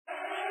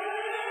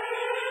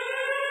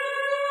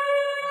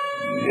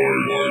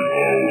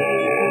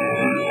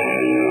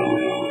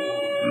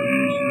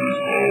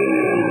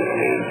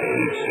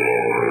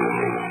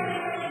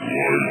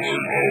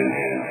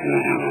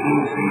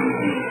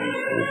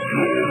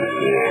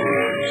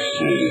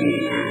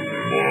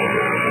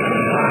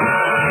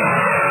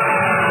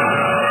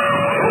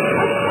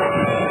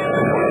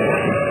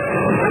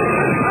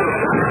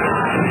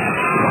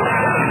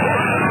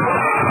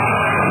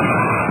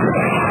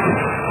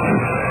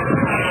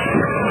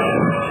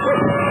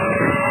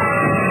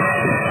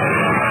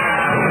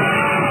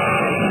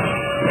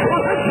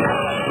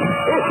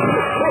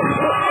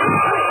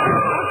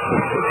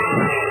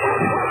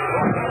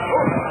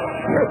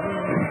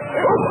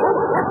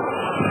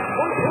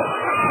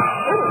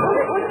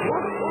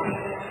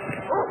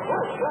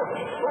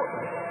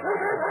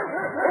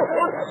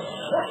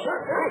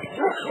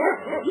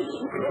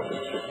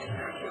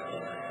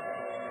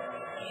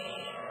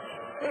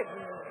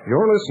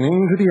You're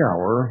listening to the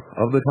Hour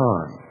of the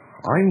Time.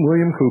 I'm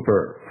William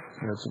Cooper.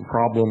 I had some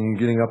problem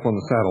getting up on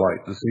the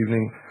satellite this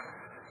evening,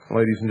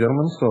 ladies and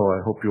gentlemen, so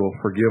I hope you'll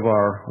forgive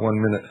our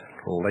 1-minute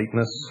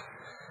lateness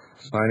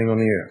signing on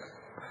the air.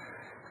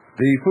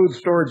 The food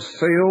storage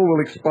sale will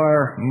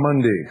expire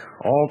Monday.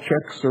 All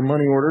checks or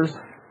money orders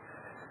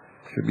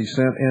should be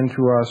sent in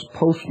to us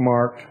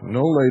postmarked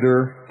no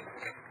later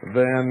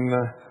than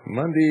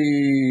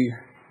Monday,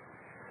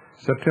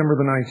 September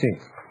the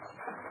 19th.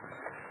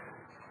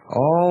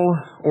 All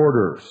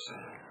orders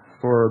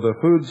for the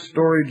food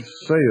storage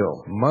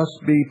sale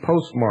must be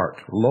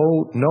postmarked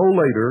no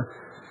later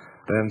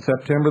than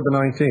September the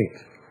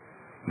 19th.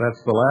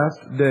 That's the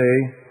last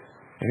day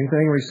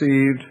anything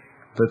received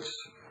that's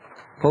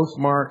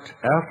postmarked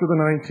after the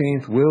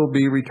 19th will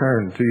be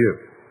returned to you.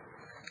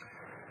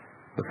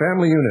 The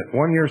family unit,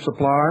 1-year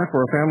supply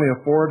for a family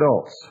of 4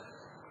 adults,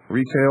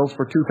 retails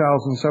for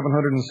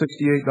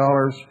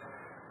 $2,768.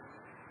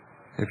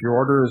 If your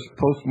order is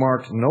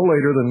postmarked no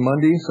later than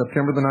Monday,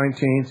 September the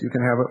 19th, you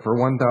can have it for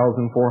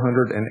 $1,484.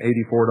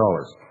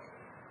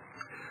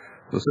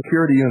 The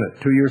security unit,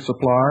 2-year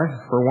supply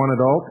for 1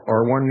 adult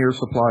or 1-year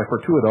supply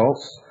for 2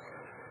 adults,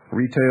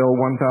 retail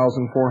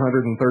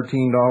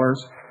 $1,413.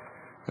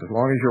 As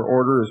long as your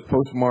order is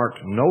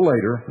postmarked no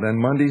later than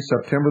Monday,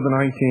 September the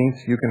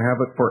 19th, you can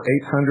have it for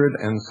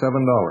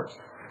 $807.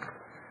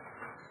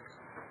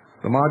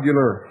 The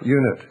modular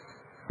unit,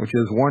 which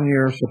is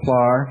 1-year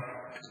supply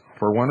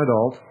for 1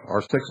 adult or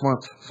 6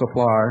 months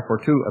supply for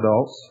 2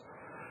 adults,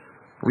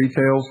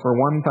 retails for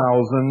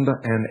 $1,088.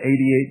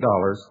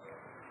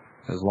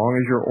 As long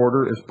as your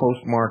order is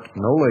postmarked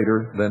no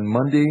later than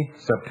Monday,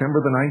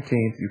 September the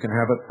 19th, you can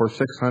have it for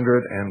 $644.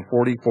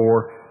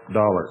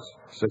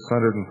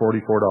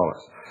 $644.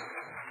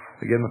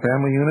 Again, the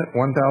family unit,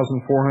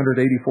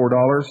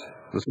 $1,484.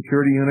 The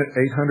security unit,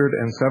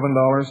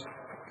 $807.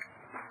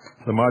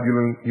 The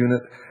modular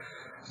unit,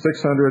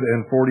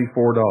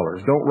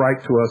 $644. Don't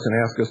write to us and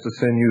ask us to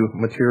send you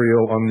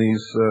material on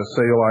these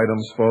sale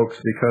items, folks,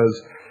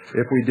 because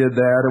if we did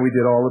that and we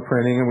did all the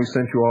printing and we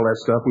sent you all that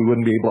stuff, we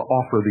wouldn't be able to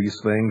offer these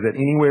things at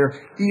anywhere,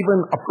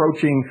 even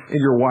approaching in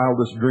your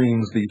wildest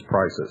dreams, these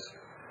prices.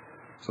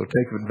 So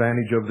take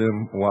advantage of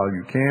them while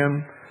you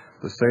can.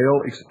 The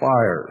sale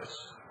expires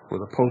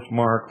with a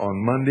postmark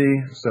on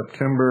Monday,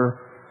 September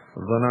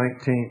the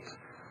 19th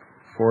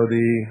for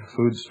the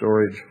food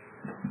storage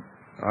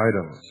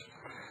items.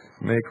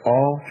 Make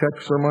all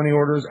checks or money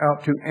orders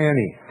out to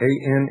Annie,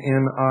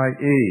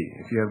 A-N-N-I-E.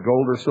 If you have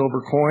gold or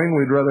silver coin,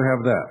 we'd rather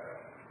have that.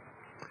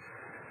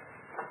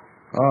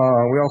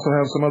 We also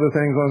have some other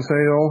things on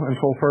sale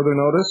until further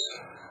notice.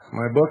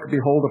 My book,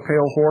 Behold a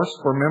Pale Horse,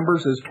 for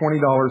members is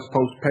 $20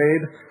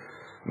 postpaid.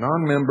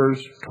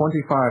 Non-members,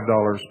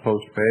 $25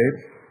 postpaid.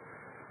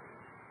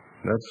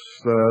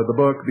 That's the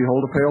book,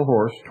 Behold a Pale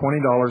Horse,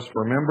 $20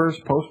 for members,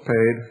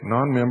 postpaid.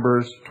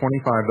 Non-members,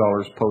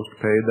 $25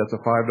 postpaid. That's a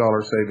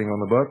 $5 saving on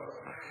the book.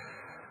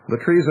 The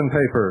Treason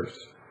Papers,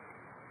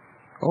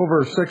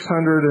 over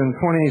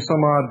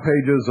 620-some-odd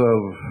pages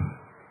of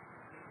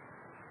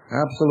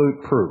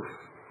absolute proof,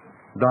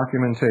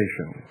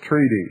 documentation,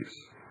 treaties,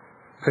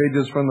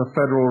 pages from the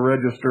Federal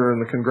Register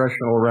and the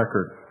Congressional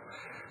Record,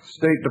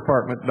 State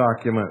Department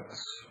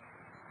documents,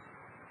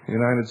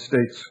 United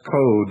States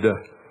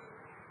Code,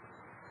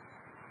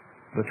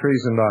 the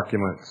treason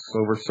documents,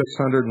 over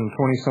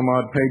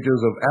 620-some-odd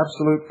pages of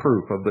absolute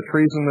proof of the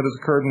treason that has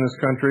occurred in this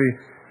country,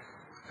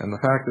 and the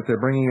fact that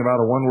they're bringing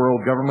about a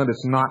one-world government.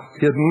 It's not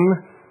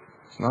hidden.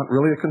 It's not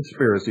really a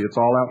conspiracy. It's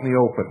all out in the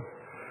open.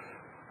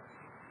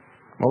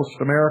 Most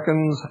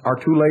Americans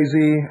are too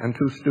lazy and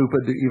too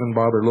stupid to even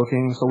bother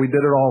looking, so we did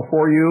it all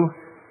for you.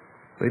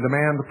 They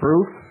demand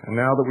proof, and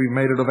now that we've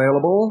made it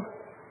available,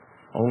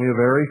 only a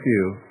very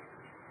few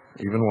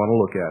even want to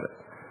look at it.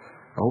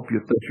 I hope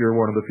that you're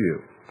one of the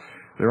few.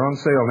 They're on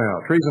sale now.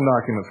 Treason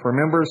documents for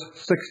members,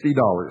 $60.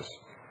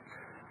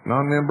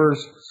 Non-members,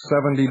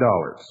 $70.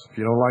 If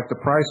you don't like the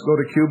price, go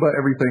to Cuba.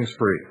 Everything's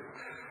free.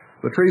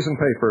 The Treason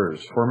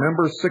Papers for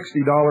members,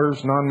 $60.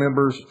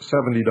 Non-members,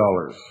 $70.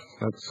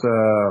 That's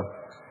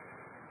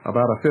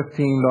about a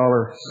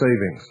 $15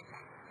 savings.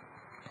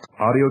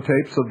 Audio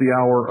tapes of the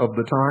hour of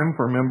the time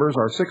for members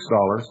are $6,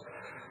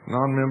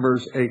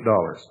 non-members $8.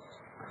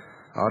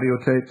 Audio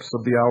tapes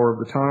of the hour of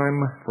the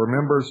time for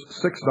members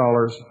 $6,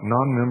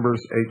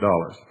 non-members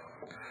 $8.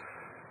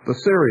 The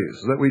series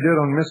that we did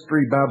on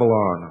Mystery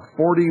Babylon,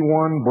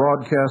 41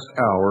 broadcast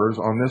hours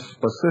on this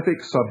specific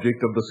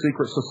subject of the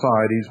secret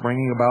societies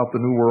bringing about the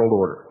New World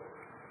Order.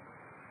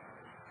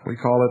 We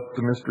call it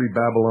the Mystery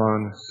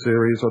Babylon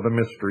series or the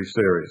Mystery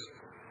series.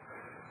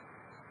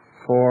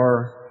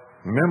 For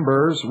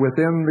members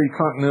within the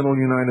continental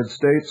United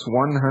States,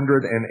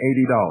 $180.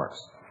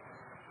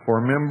 For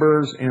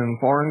members in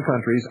foreign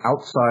countries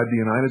outside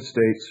the United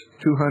States,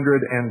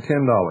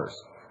 $210.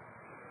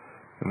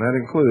 And that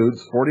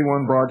includes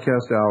 41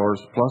 broadcast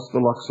hours plus the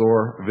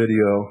Luxor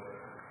video.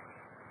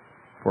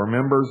 For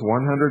members,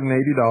 $180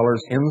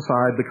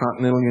 inside the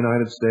continental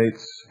United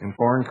States. In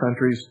foreign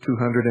countries,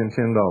 $210.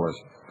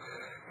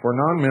 For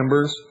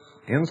non-members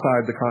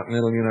inside the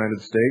continental United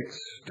States,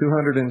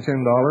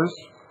 $210.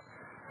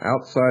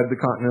 Outside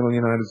the continental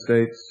United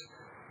States,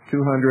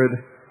 $240.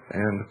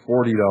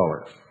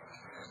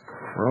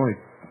 We're only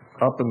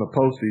upping the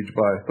postage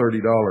by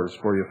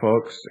 $30 for you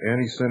folks.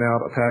 Annie sent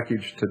out a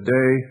package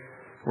today.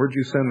 Where'd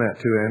you send that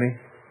to, Annie?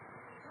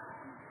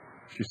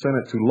 She sent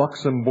it to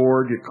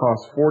Luxembourg. It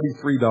costs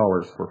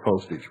 $43 for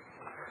postage.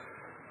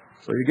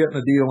 So you're getting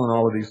a deal on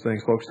all of these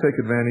things, folks. Take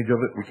advantage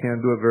of it. We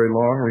can't do it very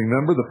long.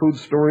 Remember, the food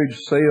storage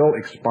sale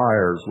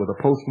expires with a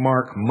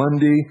postmark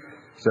Monday,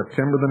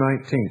 September the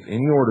 19th.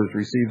 Any orders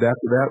received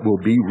after that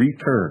will be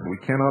returned. We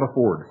cannot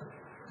afford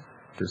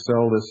to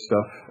sell this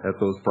stuff at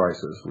those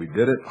prices. We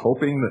did it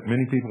hoping that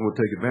many people would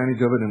take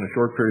advantage of it in a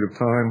short period of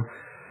time,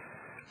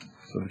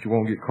 so that you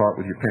won't get caught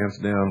with your pants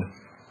down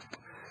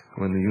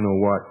when the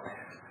you-know-what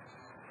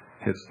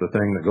hits the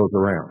thing that goes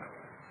around.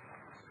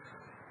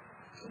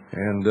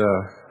 And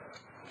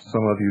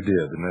some of you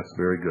did, and that's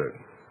very good.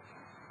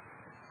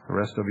 The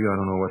rest of you, I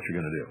don't know what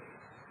you're going to do,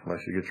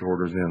 unless you get your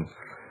orders in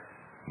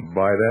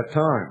by that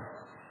time.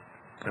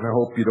 And I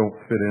hope you don't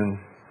fit in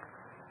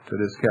to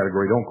this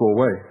category. Don't go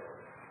away,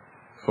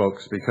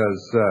 folks,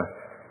 because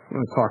we're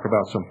going to talk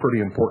about some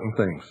pretty important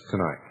things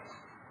tonight.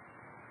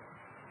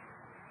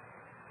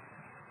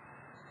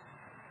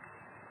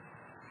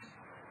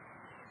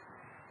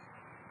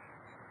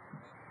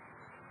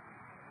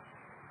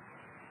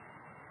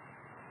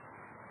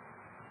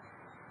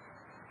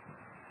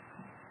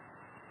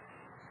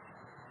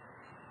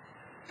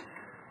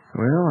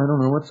 Well, I don't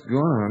know what's going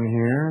on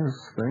here. This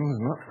thing's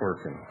not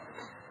working.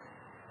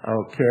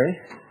 Okay,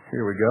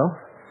 here we go.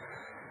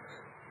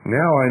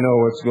 Now I know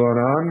what's going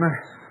on.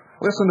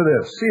 Listen to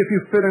this. See if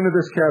you fit into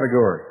this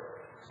category.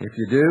 If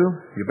you do,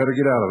 you better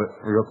get out of it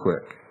real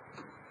quick.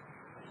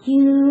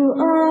 You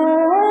are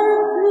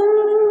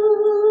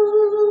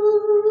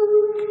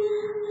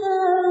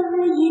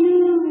the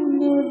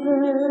universe.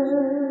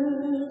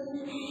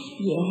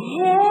 You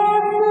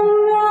have the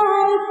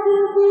right to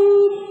be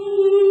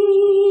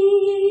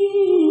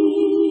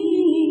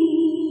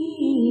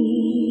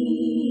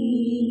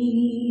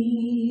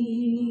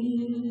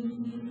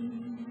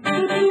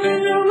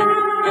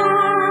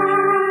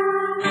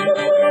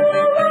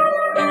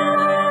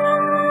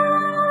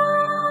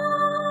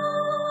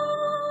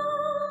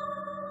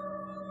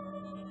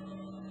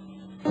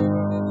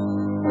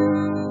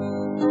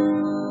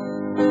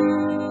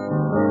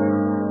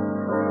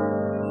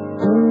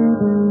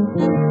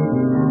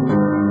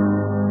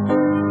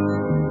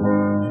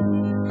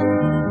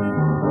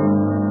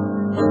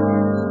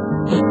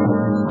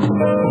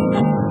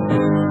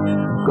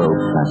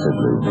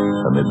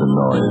amid the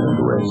noise and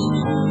waste,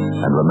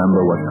 and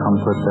remember what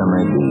comfort there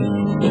may be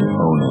in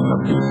owning a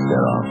piece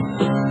thereof.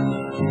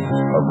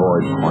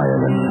 Avoid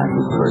quiet and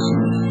happy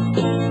persons,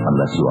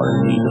 unless you are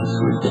in need of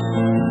sleep.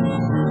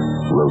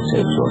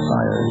 Rotate your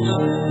sires.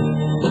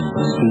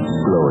 Speak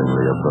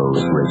glowingly of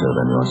those greater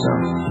than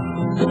yourself,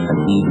 and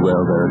heed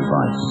well their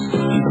advice,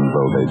 even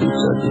though they be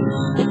certain.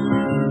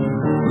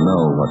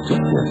 Know what to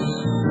kiss,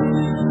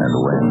 and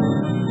when.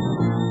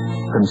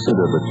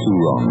 Consider the two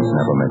wrongs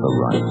never make a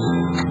right,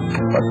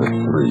 but the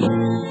three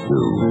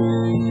do.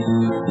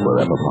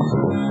 Wherever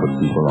possible, put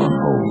people on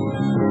hold.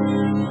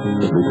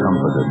 Be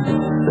comforted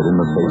that in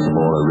the face of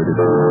all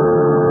aridity,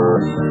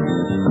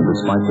 and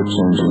despite the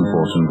changing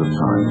portions of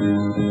time,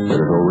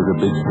 there is always a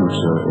big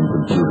future in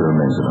computer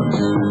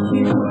maintenance.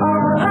 You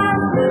are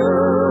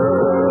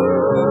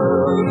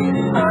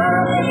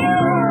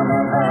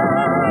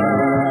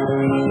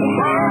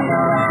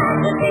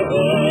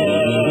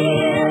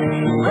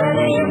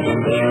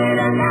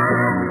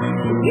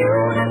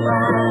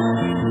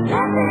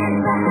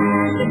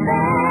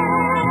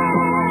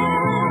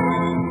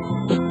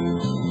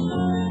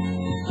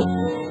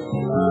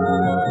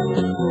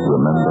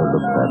Remember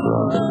the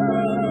bedrock.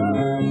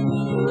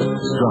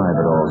 Strive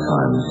at all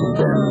times to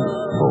bend,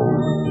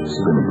 fold,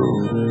 spin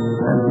move,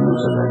 and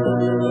mutilate.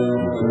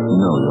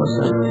 Know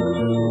yourself.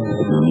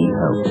 If you need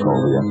help, call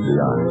the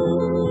FBI.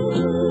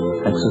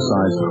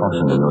 Exercise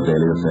caution in your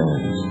daily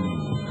affairs,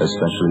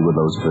 especially with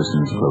those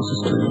persons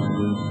closest to you.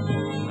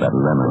 That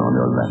lemon on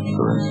your left,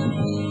 for instance.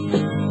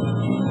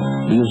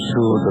 Be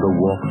assured that a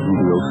walk through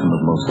the ocean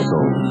of most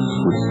souls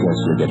would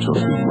scarcely get your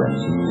feet wet.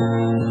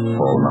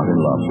 Fall not in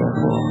love,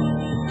 therefore.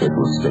 It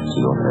will stick to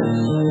your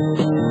face.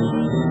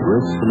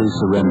 Gracefully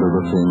surrender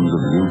the things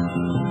of youth,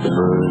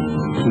 birds,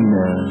 clean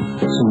air,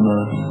 Suna,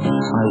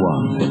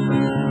 Taiwan,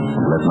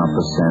 and let not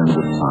the sands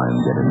of time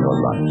get in your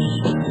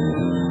lunch.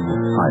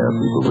 Hire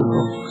people with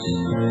books.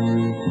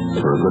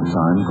 For a good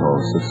time, call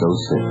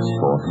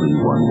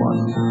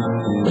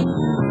 606-4311.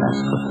 Ask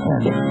for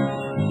pen.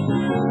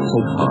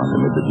 Take heart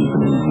amid the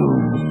deepening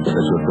gloom that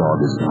your dog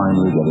is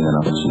finally getting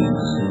enough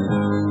cheese,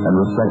 and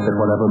reflect that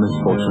whatever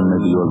misfortune may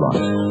be your lot,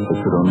 it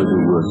could only be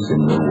worse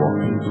in your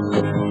walking.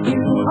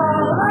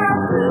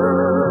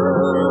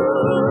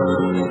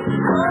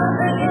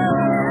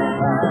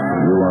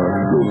 You are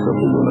a fluke of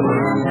the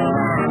universe.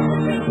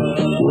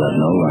 You have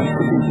no right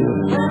to be here.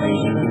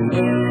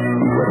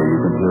 And whether you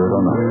can hear it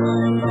or not,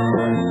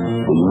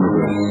 the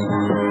universe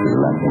is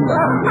lacking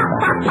behind your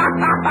back.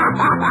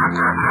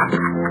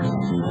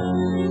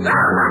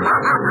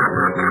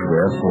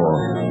 Therefore,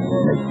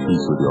 make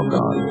peace with your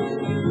God.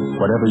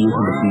 Whatever you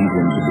can deceive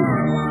him to be,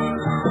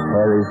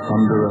 hairy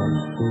thunderer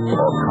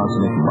or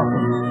cosmic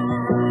muffin,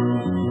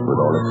 with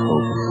all its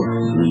hopes,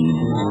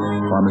 dreams,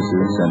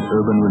 promises, and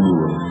urban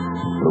renewal,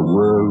 the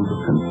world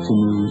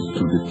continues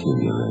to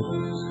deteriorate.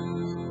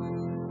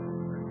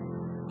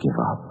 Give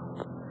up.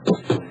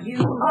 You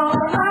are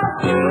a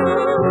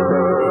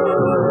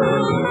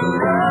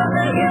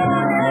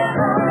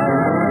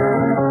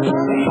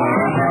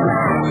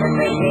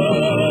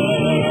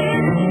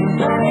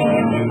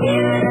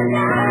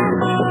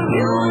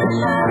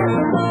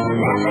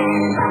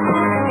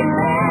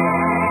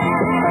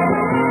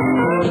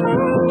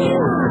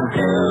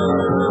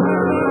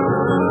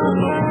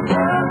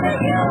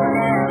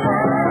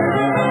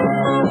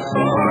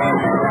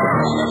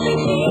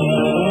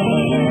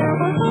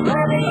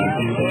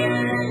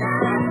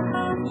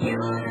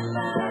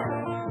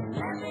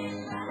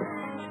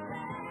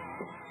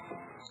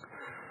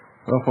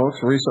Well,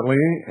 folks, recently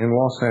in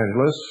Los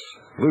Angeles,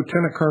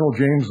 Lieutenant Colonel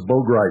James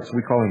Bo Gritz,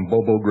 we call him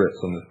Bo Bo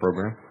Gritz on this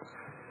program,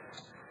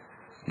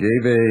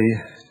 gave a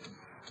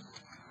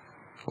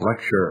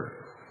lecture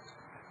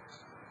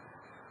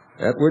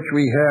at which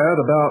we had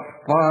about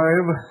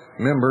 5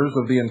 members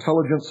of the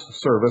intelligence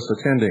service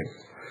attending.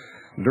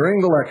 During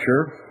the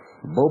lecture,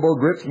 Bo Bo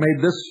Gritz made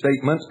this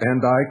statement,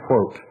 and I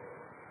quote,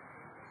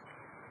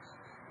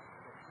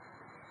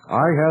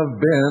 "I have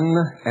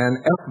been an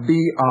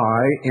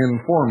FBI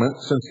informant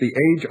since the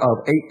age of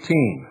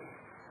 18,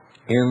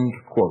 end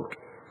quote.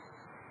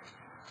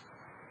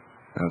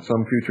 At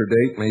some future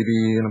date,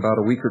 maybe in about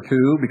a week or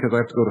two, because I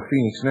have to go to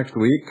Phoenix next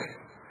week,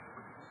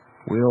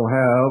 we'll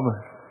have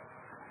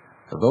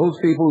those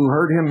people who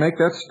heard him make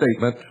that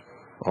statement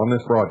on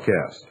this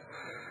broadcast.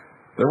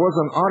 There was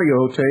an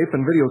audio tape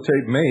and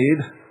videotape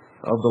made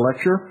of the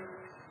lecture,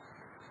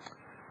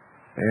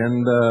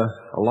 and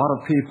a lot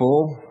of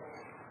people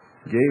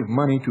gave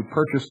money to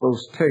purchase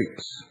those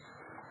tapes.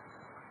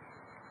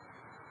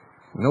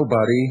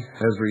 Nobody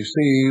has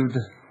received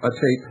a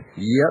tape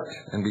yet,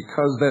 and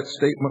because that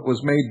statement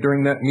was made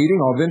during that meeting,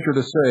 I'll venture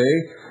to say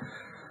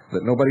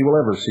that nobody will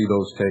ever see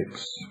those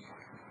tapes.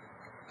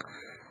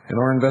 In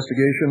our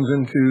investigations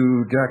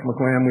into Jack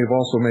McLamb, we've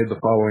also made the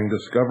following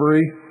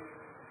discovery.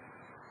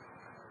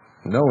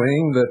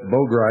 Knowing that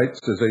Bo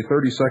Gritz is a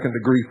 32nd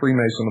degree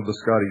Freemason of the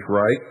Scottish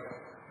Rite,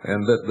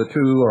 and that the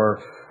two are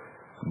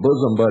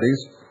bosom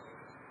buddies,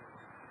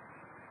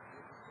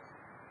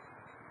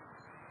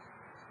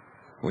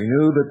 we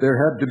knew that there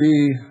had to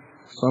be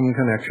some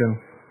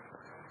connection.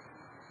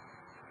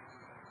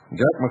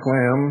 Jack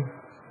McLamb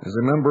is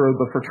a member of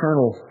the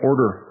Fraternal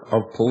Order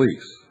of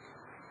Police,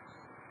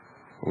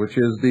 which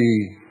is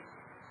the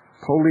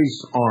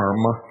police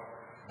arm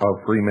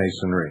of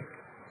Freemasonry.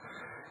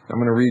 I'm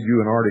going to read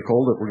you an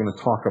article that we're going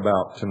to talk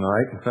about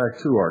tonight. In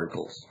fact, 2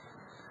 articles.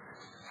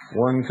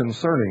 One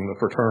concerning the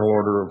Fraternal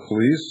Order of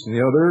Police, and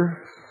the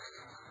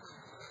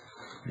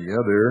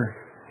other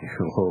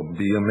you will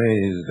be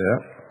amazed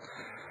at.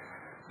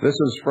 This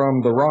is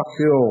from the Rock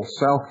Hill,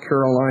 South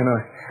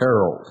Carolina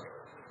Herald.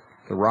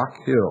 The Rock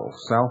Hill,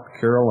 South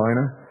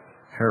Carolina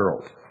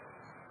Herald.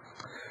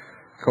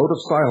 Code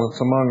of silence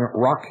among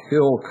Rock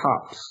Hill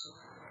cops.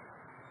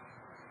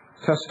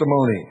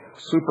 Testimony.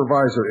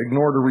 Supervisor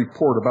ignored a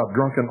report about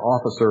drunken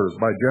officers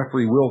by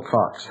Jeffrey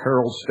Wilcox,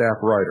 Herald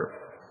staff writer.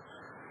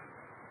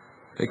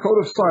 A code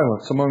of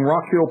silence among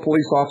Rock Hill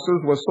police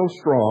officers was so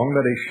strong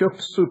that a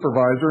shift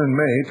supervisor in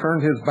May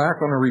turned his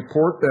back on a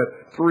report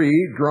that 3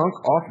 drunk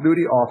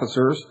off-duty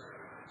officers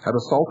had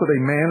assaulted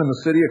a man in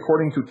the city,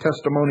 according to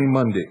testimony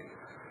Monday.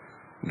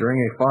 During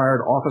a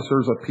fired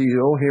officer's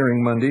appeal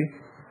hearing Monday,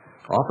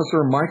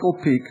 Officer Michael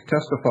Peak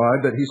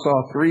testified that he saw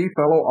 3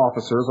 fellow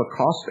officers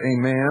accost a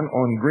man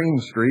on Green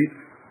Street,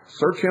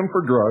 search him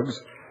for drugs,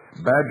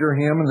 badger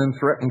him, and then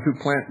threaten to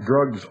plant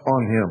drugs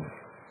on him.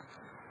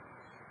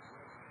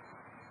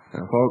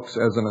 Now, folks,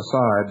 as an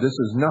aside, this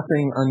is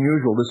nothing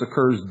unusual. This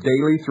occurs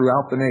daily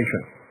throughout the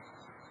nation.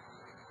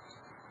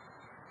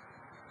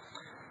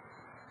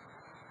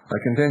 I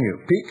continue.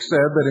 Peake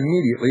said that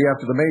immediately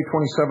after the May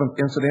 27th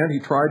incident,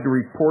 he tried to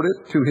report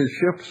it to his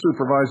shift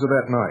supervisor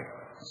that night,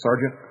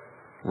 Sergeant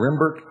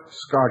Rimbert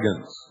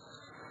Scoggins.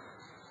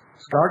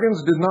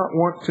 Scoggins did not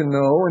want to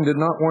know and did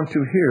not want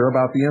to hear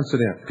about the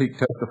incident, Peake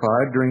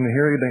testified during the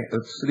hearing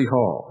at City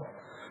Hall.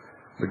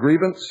 The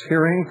grievance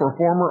hearing for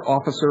former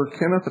officer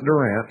Kenneth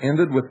Durant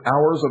ended with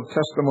hours of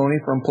testimony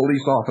from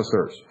police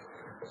officers,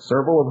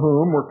 several of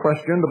whom were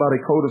questioned about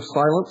a code of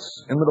silence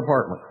in the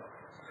department.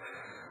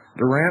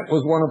 Durant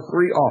was one of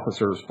 3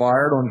 officers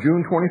fired on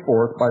June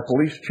 24th by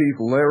Police Chief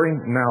Larry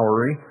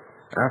Nowery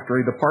after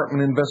a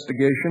department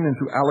investigation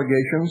into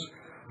allegations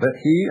that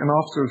he and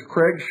Officers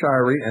Craig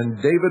Shirey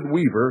and David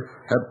Weaver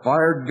had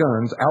fired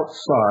guns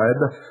outside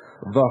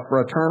the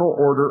Fraternal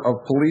Order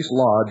of Police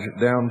Lodge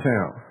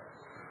downtown,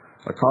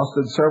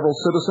 accosted several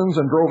citizens,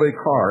 and drove a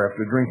car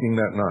after drinking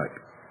that night.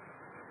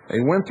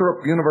 A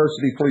Winthrop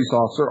University police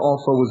officer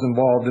also was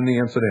involved in the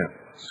incident.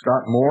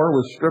 Scott Moore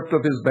was stripped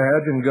of his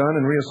badge and gun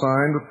and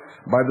reassigned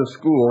by the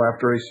school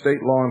after a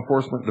state law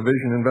enforcement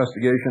division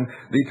investigation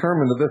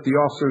determined that the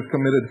officers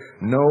committed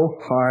no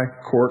high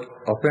court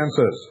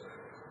offenses.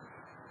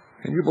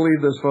 Can you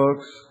believe this,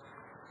 folks?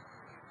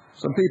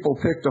 Some people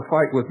picked a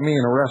fight with me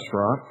in a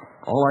restaurant.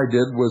 All I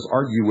did was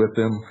argue with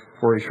them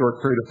for a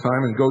short period of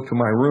time and go to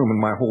my room, and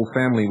my whole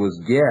family was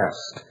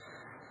gassed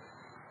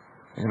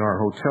in our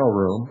hotel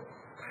room.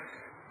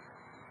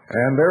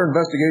 And their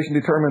investigation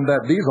determined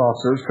that these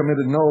officers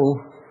committed no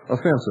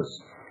offenses.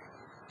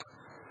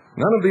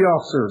 None of the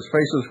officers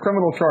faces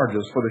criminal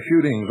charges for the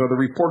shootings or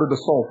the reported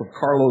assault of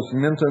Carlos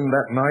Minton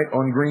that night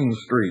on Green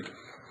Street.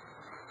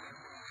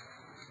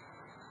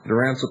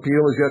 Durant's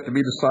appeal is yet to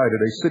be decided.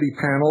 A city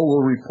panel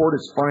will report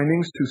its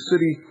findings to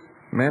City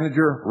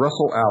Manager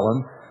Russell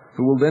Allen,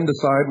 who will then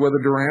decide whether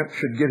Durant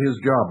should get his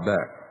job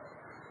back.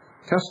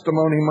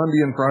 Testimony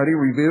Monday and Friday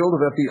revealed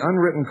that the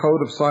unwritten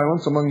code of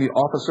silence among the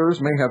officers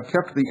may have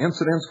kept the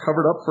incidents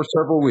covered up for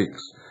several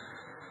weeks.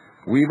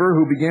 Weaver,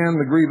 who began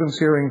the grievance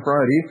hearing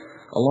Friday,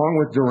 along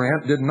with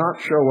Durant, did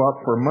not show up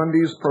for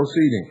Monday's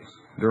proceedings.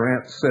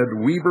 Durant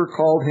said Weaver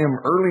called him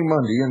early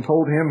Monday and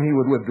told him he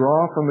would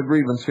withdraw from the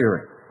grievance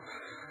hearing.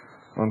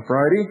 On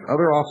Friday,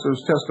 other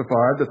officers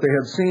testified that they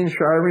had seen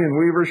Shirey and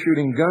Weaver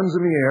shooting guns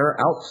in the air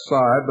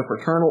outside the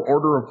Fraternal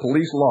Order of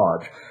Police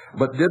Lodge,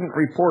 but didn't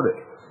report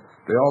it.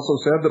 They also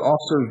said that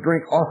officers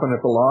drink often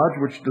at the lodge,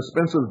 which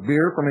dispenses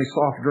beer from a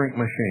soft drink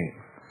machine.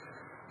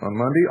 On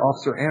Monday,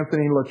 Officer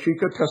Anthony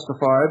LaChica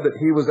testified that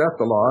he was at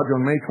the lodge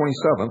on May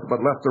 27th,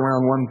 but left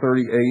around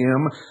 1:30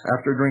 a.m.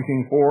 after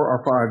drinking 4 or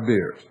 5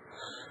 beers.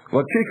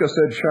 LaChica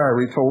said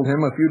Shirey told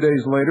him a few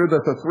days later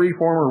that the 3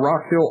 former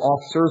Rock Hill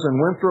officers and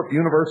Winthrop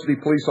University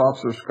police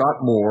officer Scott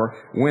Moore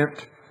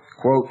went,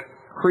 quote,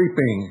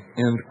 creeping,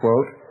 end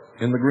quote,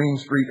 in the Green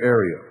Street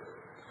area.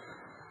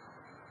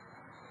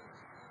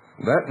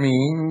 That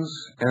means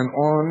an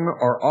on-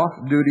 or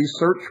off-duty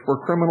search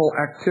for criminal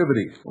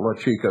activity,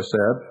 LaChica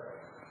said.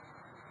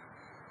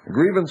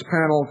 Grievance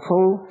panel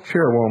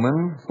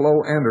co-chairwoman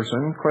Flo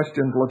Anderson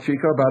questioned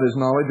LaChica about his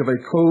knowledge of a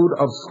code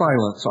of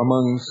silence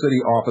among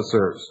city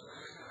officers.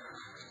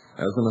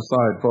 As an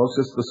aside, folks,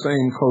 it's the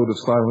same code of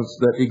silence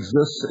that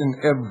exists in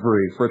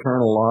every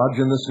fraternal lodge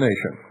in this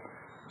nation.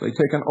 They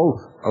take an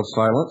oath of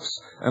silence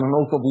and an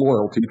oath of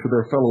loyalty to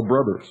their fellow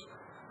brothers.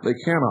 They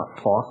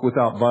cannot talk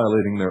without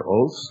violating their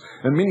oaths,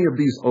 and many of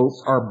these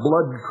oaths are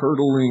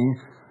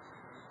blood-curdling,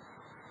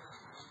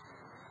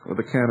 where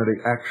the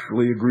candidate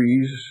actually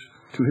agrees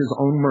to his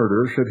own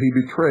murder should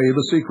he betray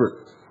the secret.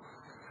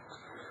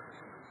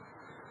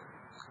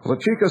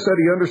 LaChica said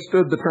he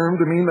understood the term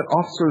to mean that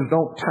officers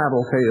don't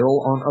tattletale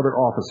on other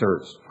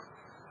officers.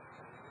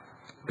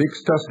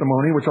 Peake's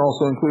testimony, which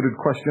also included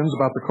questions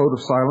about the code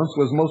of silence,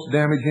 was most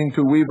damaging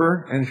to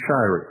Weaver and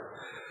Shirey.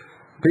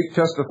 Peake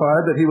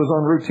testified that he was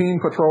on routine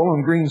patrol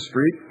on Green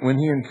Street when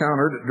he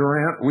encountered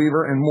Durant,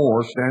 Weaver, and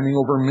Moore standing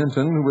over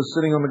Minton, who was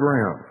sitting on the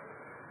ground.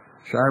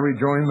 Shirey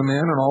joined the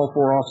men, and all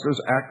 4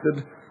 officers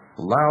acted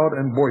loud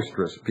and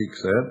boisterous, Peake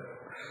said.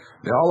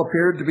 They all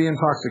appeared to be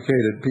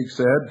intoxicated, Peake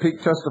said.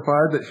 Peake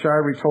testified that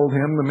Shirey told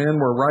him the men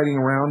were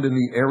riding around in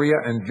the area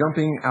and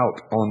jumping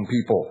out on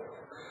people.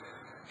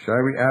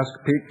 Shirey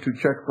asked Peake to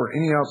check for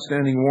any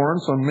outstanding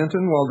warrants on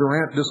Minton while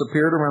Durant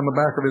disappeared around the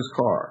back of his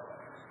car.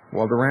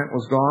 While Durant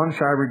was gone,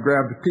 Shirey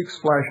grabbed Peake's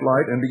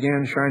flashlight and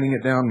began shining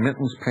it down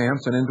Minton's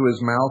pants and into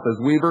his mouth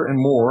as Weaver and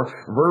Moore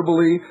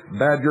verbally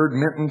badgered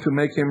Minton to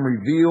make him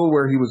reveal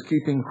where he was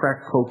keeping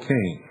crack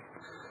cocaine.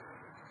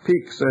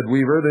 Peake, said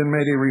Weaver, then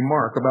made a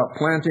remark about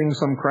planting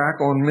some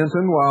crack on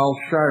Minton while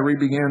Shirey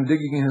began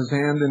digging his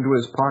hand into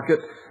his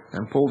pocket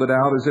and pulled it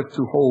out as if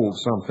to hold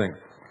something.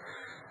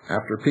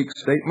 After Peake's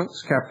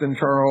statements, Captain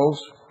Charles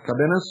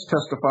Cabinas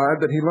testified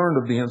that he learned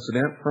of the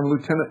incident from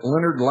Lieutenant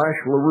Leonard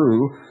Lash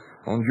LaRue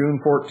on June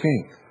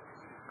 14th.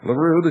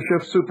 LaRue, the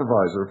shift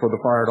supervisor for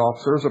the fired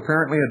officers,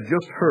 apparently had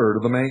just heard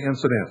of the May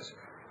incidents.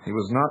 He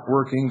was not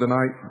working the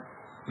night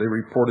they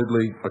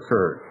reportedly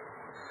occurred.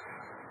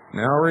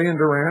 Nowery and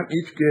Durant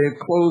each gave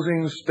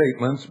closing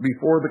statements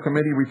before the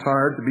committee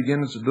retired to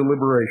begin its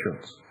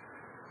deliberations.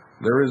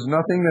 There is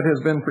nothing that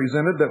has been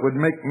presented that would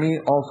make me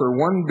alter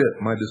one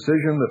bit my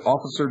decision that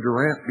Officer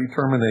Durant be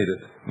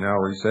terminated,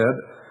 Nowry said.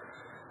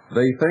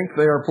 They think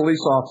they are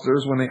police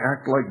officers when they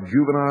act like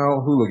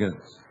juvenile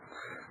hooligans.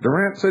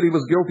 Durant said he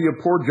was guilty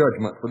of poor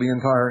judgment for the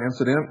entire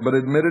incident, but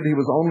admitted he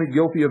was only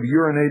guilty of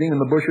urinating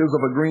in the bushes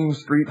of a Green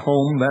Street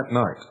home that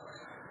night.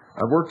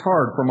 I've worked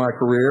hard for my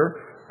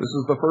career. This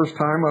is the first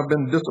time I've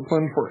been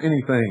disciplined for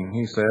anything,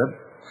 he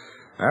said.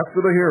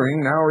 After the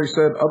hearing, Nowry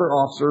said other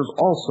officers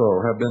also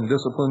have been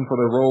disciplined for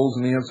their roles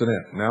in the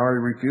incident. Nowry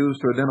refused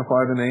to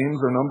identify the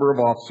names or number of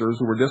officers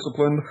who were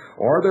disciplined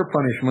or their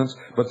punishments,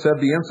 but said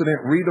the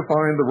incident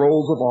redefined the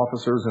roles of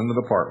officers in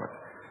the department.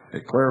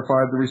 It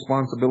clarified the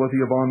responsibility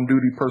of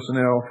on-duty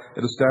personnel.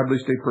 It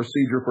established a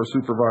procedure for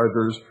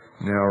supervisors,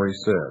 Nowry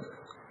said.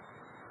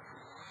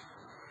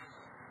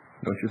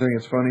 Don't you think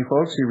it's funny,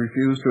 folks? He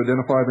refused to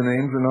identify the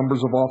names or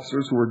numbers of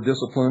officers who were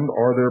disciplined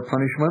or their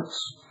punishments.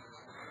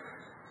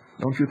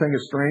 Don't you think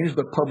it's strange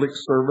that public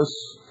service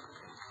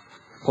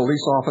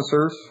police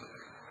officers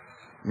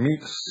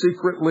meet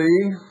secretly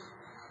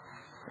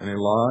in a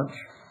lodge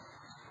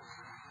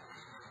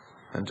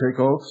and take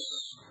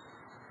oaths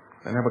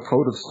and have a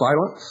code of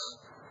silence?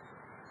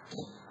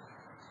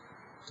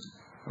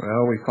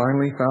 Well, we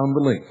finally found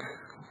the link.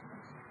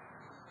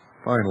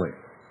 Finally.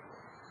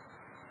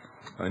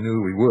 I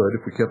knew we would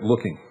if we kept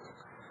looking.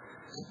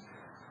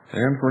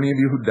 And for any of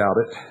you who doubt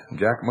it,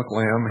 Jack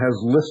McLamb has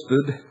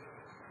listed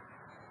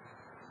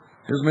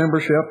his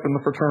membership in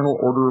the Fraternal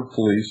Order of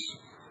Police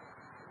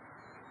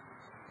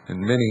in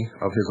many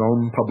of his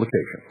own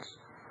publications.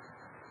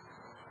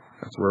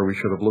 That's where we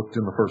should have looked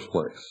in the first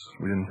place.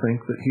 We didn't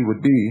think that he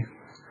would be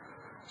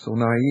so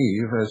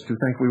naive as to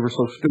think we were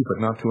so stupid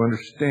not to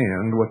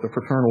understand what the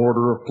Fraternal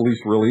Order of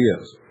Police really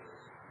is.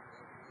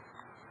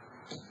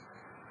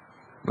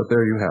 But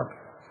there you have it.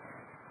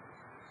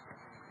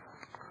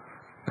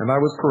 And I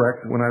was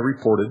correct when I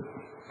reported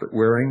that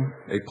wearing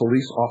a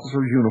police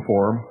officer's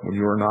uniform when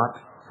you are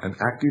not an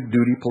active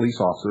duty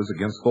police officer is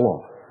against the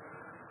law.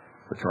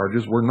 The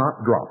charges were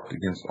not dropped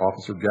against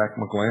Officer Jack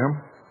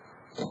McLamb.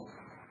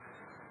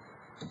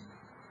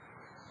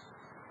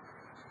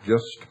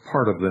 Just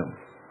part of them.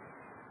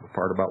 The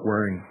part about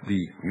wearing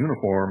the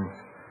uniform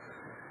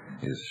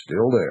is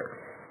still there,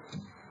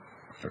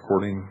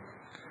 according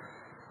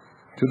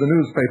to the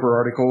newspaper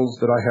articles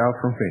that I have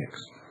from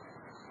Phoenix.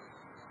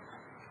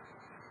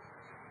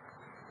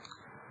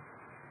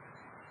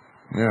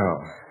 Now,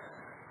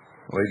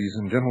 ladies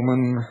and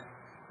gentlemen,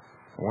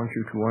 I want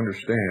you to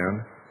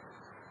understand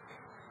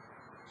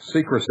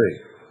secrecy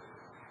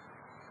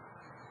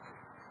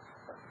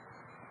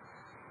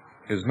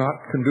is not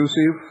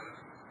conducive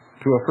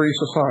to a free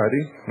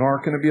society, nor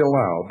can it be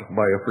allowed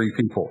by a free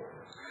people.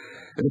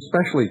 It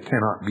especially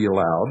cannot be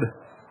allowed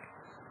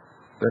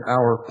that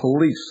our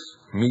police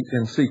meet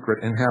in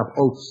secret and have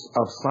oaths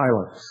of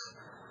silence.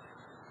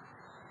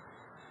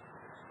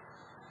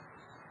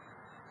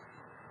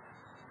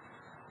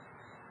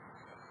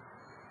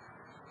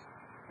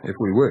 If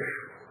we wish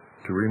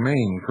to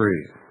remain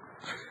free,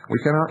 we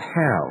cannot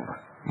have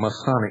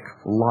Masonic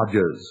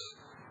lodges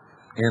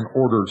and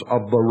orders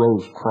of the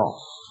Rose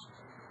Cross,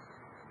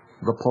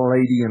 the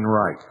Palladian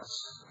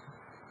rites.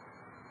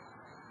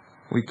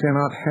 We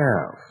cannot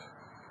have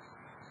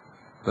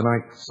the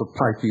Knights of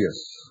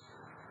Pythias,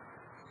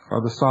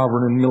 or the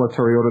Sovereign and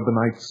Military Order,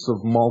 the Knights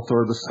of Malta,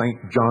 or the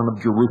St. John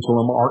of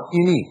Jerusalem, or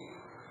any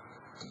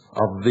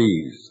of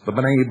these, the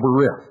B'nai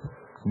B'rith.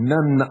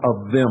 None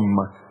of them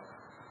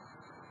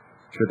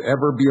should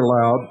ever be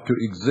allowed to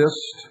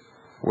exist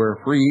where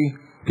free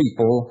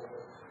people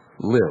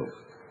live.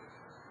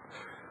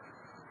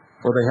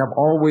 For they have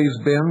always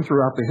been,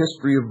 throughout the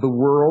history of the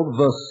world,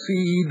 the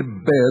seed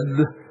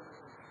bed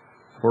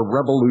for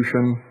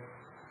revolution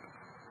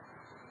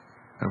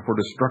and for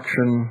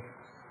destruction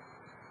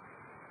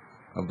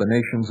of the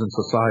nations and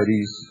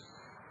societies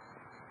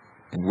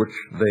in which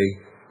they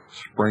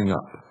spring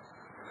up.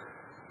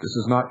 This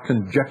is not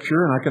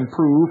conjecture, and I can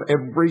prove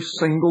every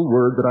single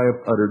word that I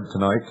have uttered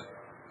tonight.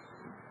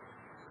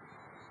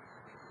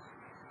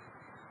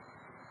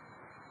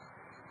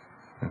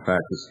 In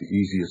fact, it's the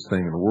easiest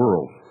thing in the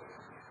world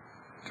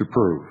to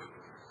prove.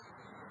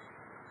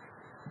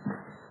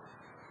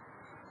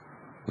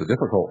 The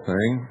difficult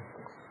thing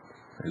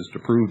is to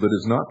prove that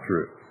it's not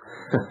true.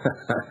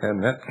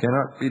 And that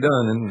cannot be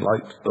done in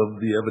light of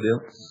the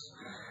evidence.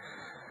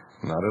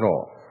 Not at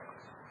all.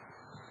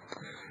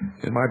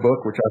 In my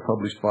book, which I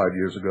published 5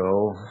 years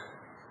ago,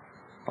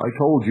 I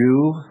told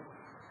you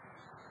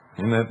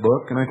in that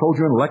book, and I told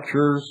you in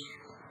lectures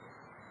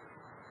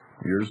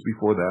years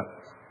before that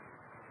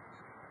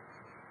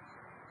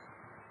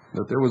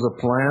there was a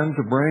plan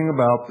to bring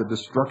about the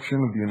destruction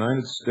of the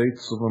United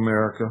States of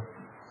America,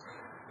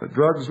 that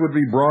drugs would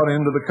be brought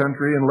into the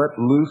country and let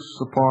loose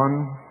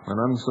upon an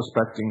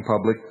unsuspecting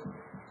public,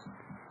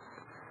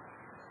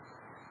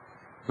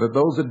 that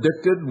those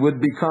addicted would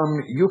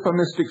become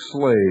euphemistic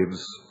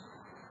slaves,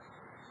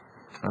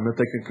 and that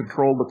they could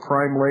control the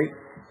crime rate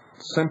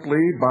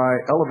simply by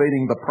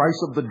elevating the price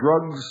of the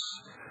drugs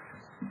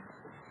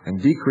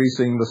and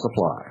decreasing the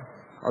supply.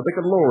 or they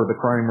could lower the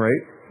crime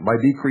rate by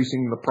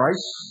decreasing the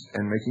price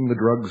and making the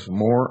drugs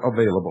more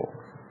available.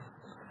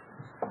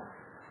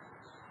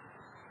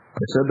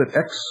 I said that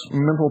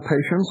ex-mental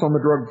patients on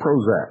the drug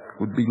Prozac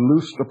would be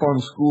loosed upon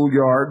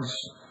schoolyards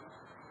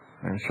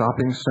and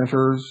shopping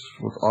centers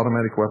with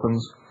automatic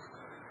weapons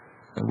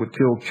and would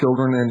kill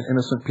children and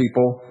innocent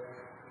people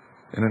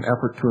in an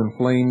effort to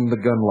inflame the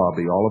gun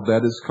lobby. All of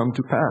that has come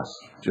to pass,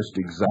 just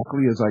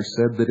exactly as I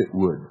said that it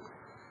would.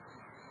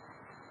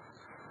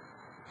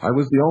 I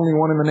was the only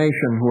one in the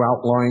nation who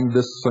outlined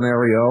this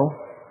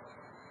scenario,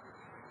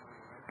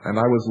 and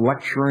I was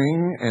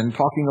lecturing and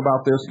talking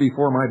about this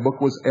before my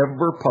book was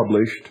ever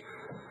published,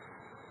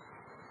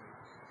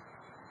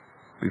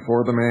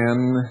 before the man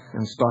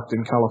in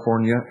Stockton,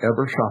 California,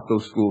 ever shot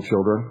those school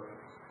children.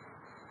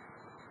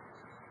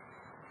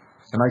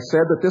 And I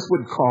said that this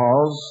would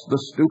cause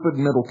the stupid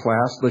middle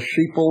class, the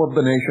sheeple of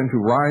the nation, to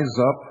rise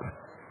up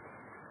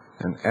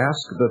and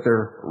ask that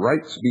their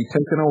rights be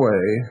taken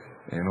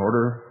away in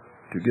order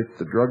to get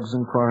the drugs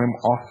and crime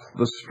off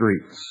the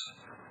streets.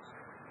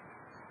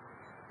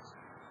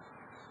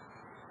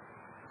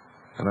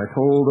 And I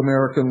told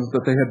Americans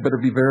that they had better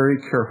be very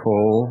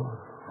careful,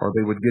 or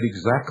they would get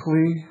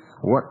exactly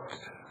what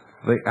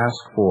they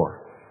asked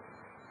for.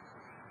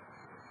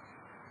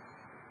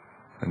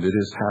 And it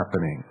is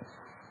happening.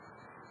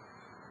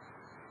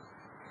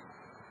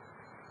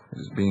 It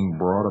is being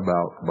brought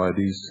about by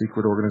these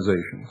secret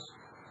organizations.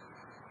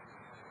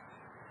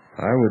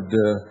 I would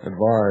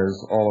advise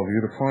all of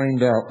you to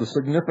find out the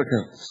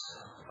significance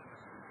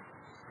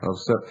of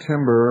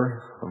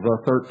September the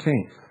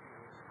 13th.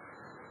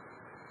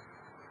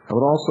 I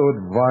would also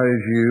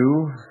advise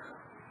you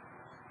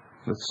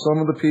that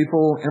some of the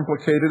people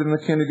implicated in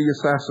the Kennedy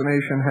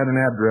assassination had an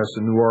address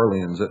in New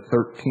Orleans at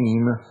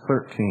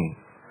 1313.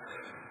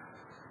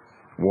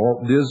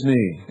 Walt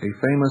Disney, a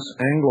famous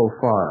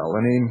Anglophile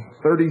and a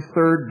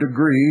 33rd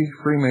degree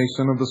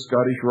Freemason of the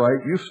Scottish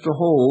Rite, used to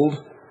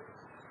hold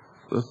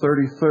the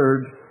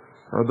 33rd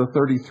or the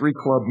 33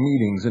 Club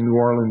meetings in New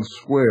Orleans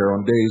Square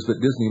on days that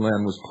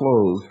Disneyland was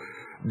closed.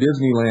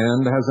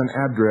 Disneyland has an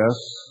address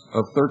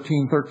of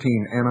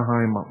 1313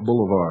 Anaheim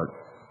Boulevard.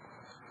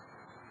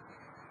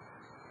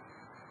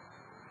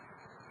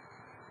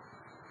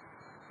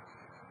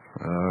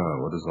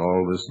 What does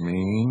all this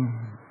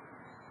mean?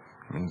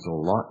 It means a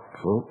lot,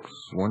 folks,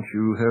 once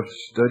you have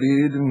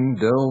studied and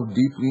delved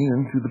deeply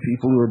into the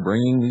people who are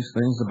bringing these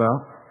things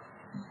about.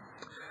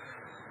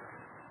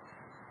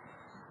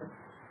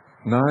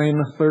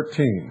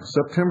 9/13,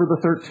 September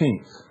the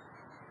 13th.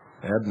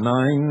 Add 9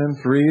 and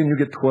 3 and you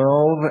get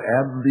 12.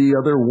 Add the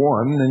other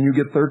 1 and you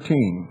get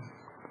 13.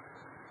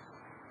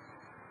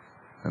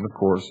 And of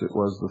course it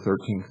was the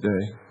 13th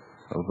day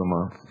of the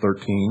month,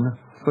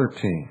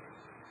 13/13.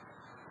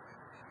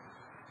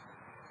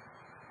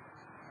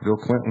 Bill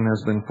Clinton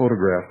has been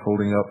photographed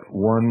holding up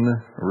one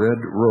red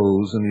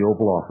rose in the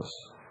Oval Office.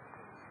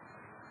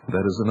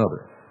 That is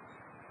another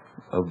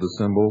of the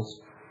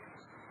symbols.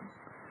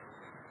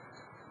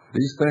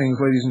 These things,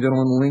 ladies and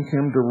gentlemen, link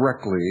him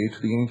directly to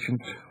the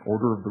ancient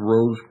Order of the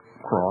Rose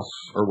Cross,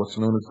 or what's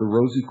known as the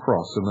Rosy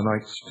Cross in the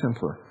Knights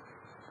Templar.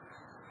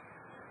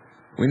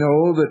 We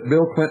know that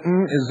Bill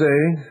Clinton is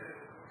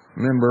a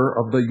member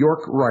of the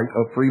York Rite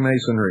of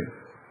Freemasonry,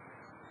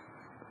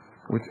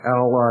 which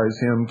allies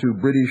him to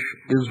British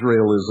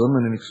Israelism,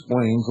 and it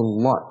explains a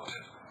lot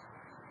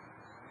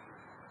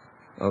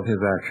of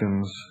his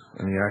actions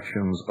and the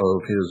actions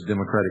of his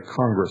Democratic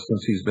Congress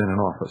since he's been in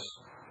office.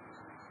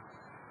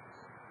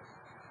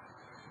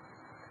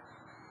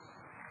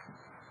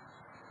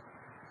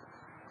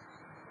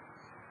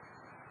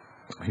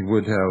 He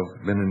would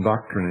have been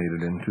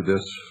indoctrinated into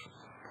this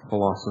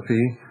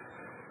philosophy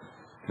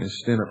in his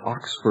stint at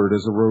Oxford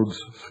as a Rhodes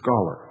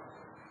Scholar.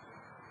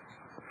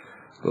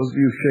 Those of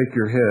you who shake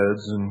your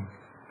heads and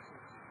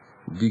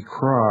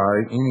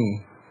decry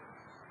any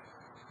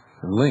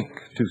link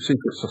to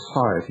secret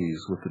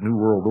societies with the New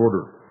World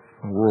Order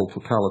and world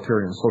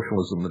totalitarian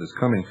socialism that is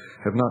coming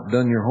have not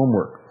done your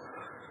homework.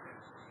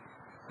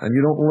 And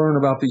you don't learn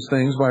about these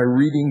things by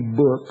reading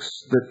books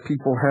that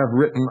people have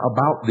written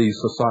about these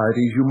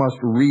societies. You must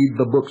read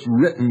the books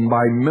written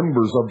by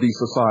members of these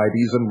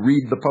societies and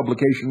read the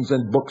publications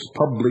and books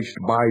published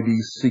by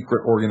these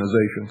secret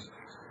organizations.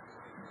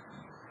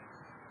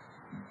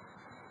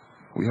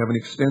 We have an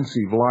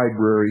extensive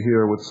library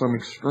here with some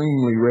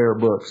extremely rare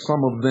books,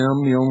 some of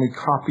them the only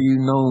copy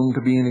known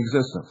to be in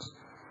existence.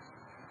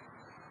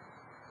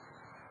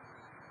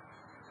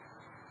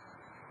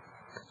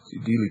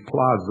 Dealey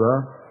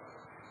Plaza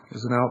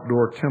is an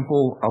outdoor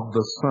temple of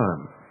the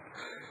sun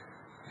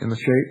in the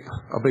shape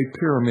of a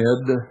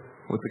pyramid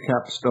with the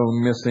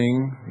capstone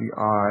missing, the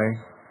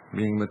eye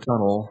being the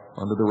tunnel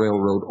under the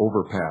railroad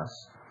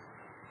overpass.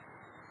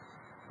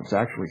 It's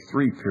actually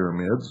 3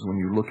 pyramids when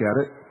you look at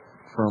it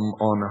from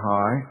on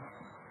high,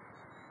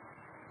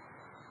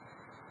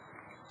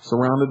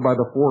 surrounded by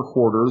the 4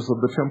 quarters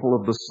of the Temple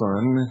of the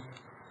Sun,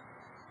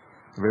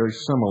 very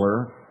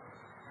similar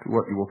to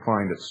what you will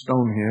find at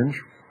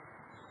Stonehenge.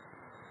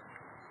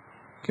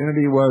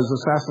 Kennedy was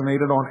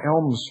assassinated on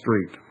Elm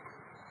Street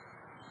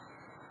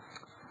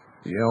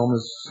The elm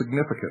is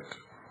significant.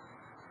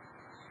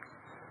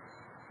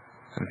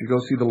 And if you go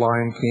see The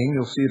Lion King,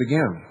 you'll see it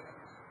again.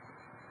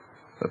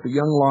 That the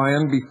young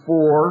lion,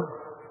 before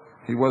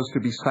he was to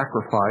be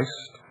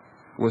sacrificed,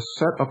 was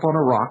set upon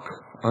a rock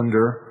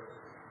under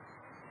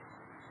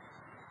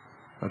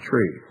a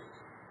tree.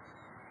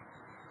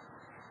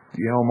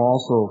 The elm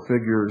also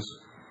figures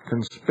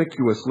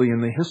conspicuously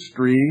in the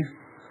history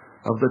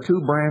of the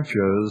two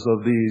branches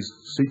of these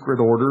secret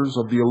orders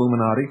of the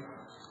Illuminati,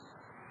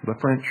 the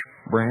French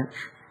branch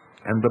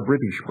and the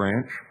British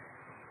branch.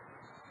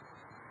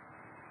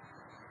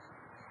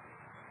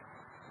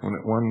 When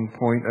at one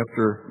point,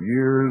 after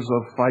years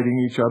of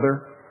fighting each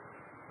other,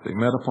 they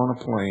met upon a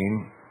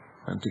plain,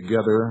 and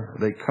together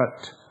they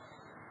cut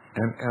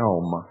an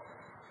elm.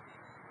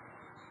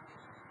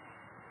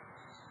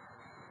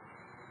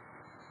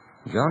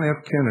 John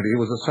F. Kennedy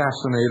was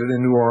assassinated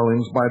in New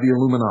Orleans by the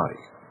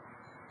Illuminati.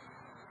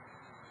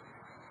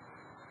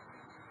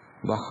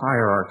 The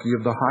hierarchy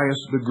of the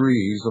highest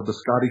degrees of the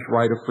Scottish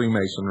Rite of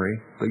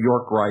Freemasonry, the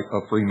York Rite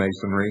of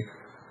Freemasonry,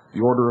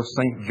 the Order of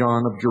St.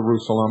 John of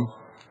Jerusalem,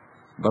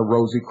 the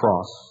Rosy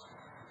Cross,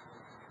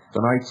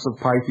 the Knights of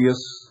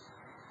Pythias,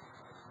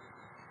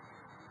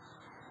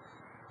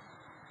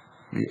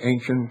 the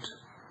ancient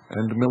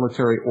and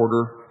military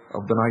order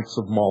of the Knights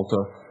of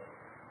Malta,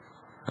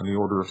 and the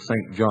Order of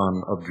St.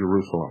 John of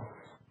Jerusalem.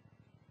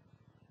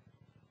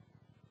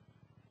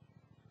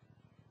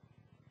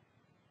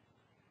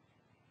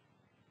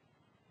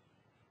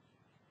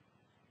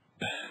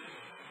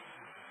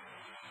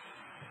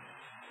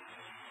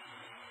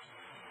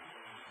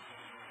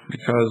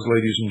 Because,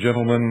 ladies and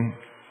gentlemen,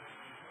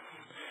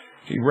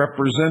 he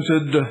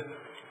represented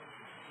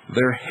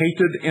their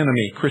hated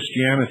enemy,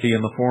 Christianity,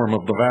 in the form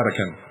of the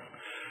Vatican.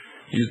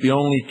 He's the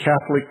only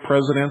Catholic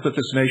president that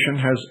this nation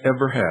has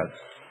ever had.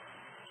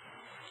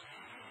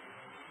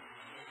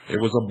 It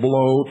was a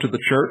blow to the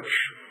church.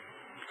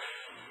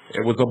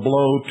 It was a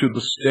blow to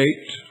the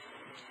state.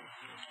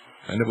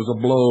 And it was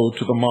a blow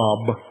to the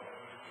mob,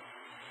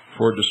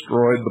 for it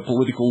destroyed the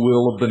political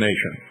will of the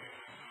nation.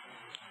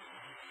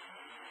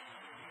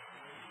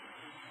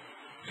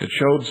 It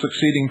showed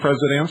succeeding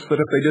presidents that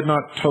if they did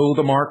not toe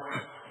the mark,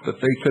 that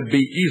they could be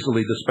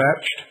easily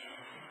dispatched.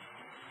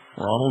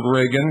 Ronald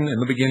Reagan, in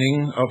the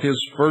beginning of his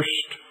first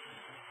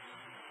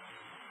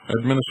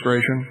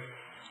administration,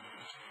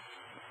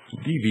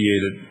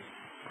 deviated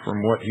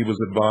from what he was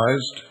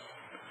advised,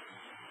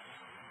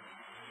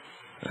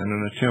 and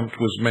an attempt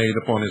was made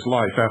upon his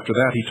life. After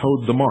that, he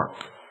toed the mark.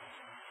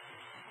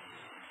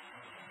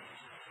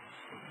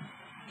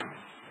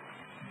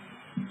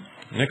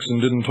 Nixon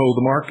didn't toe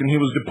the mark, and he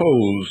was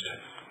deposed.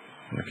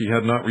 If he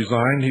had not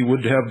resigned, he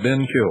would have been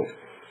killed,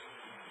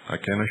 I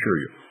can assure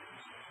you.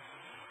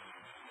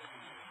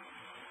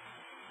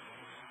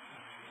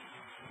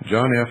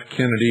 John F.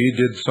 Kennedy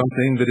did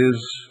something that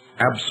is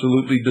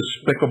absolutely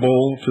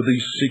despicable to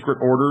these secret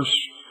orders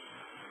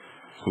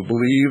who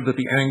believe that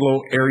the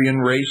Anglo-Aryan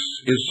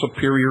race is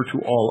superior to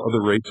all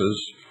other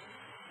races.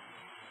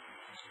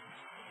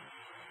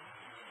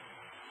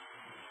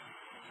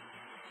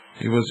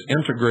 He was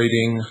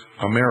integrating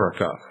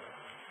America.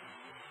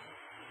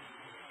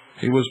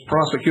 He was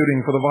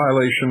prosecuting for the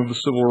violation of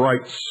the civil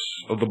rights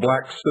of the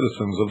black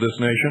citizens of this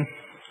nation.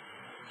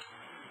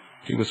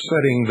 He was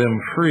setting them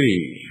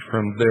free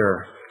from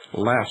their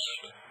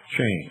last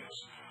chains.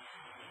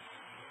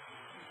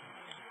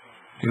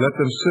 He let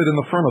them sit in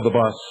the front of the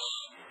bus.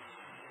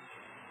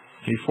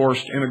 He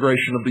forced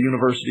integration of the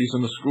universities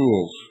and the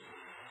schools.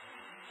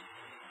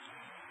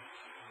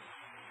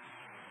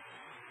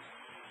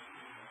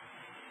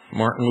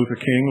 Martin Luther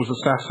King was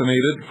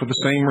assassinated for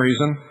the same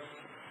reason.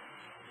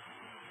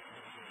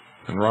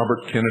 And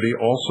Robert Kennedy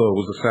also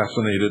was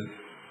assassinated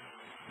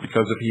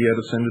because if he had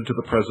ascended to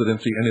the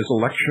presidency and his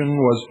election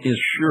was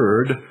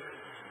assured,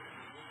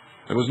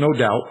 there was no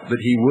doubt that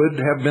he would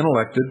have been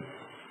elected,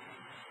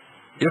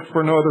 if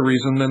for no other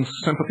reason than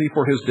sympathy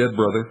for his dead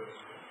brother.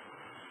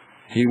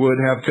 He would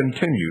have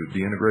continued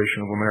the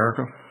integration of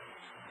America.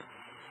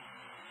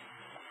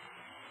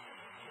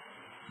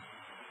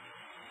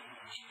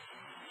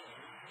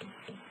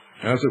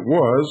 As it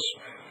was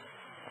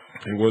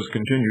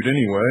continued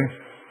anyway.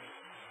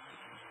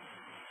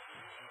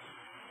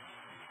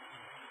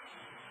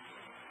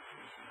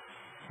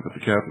 But the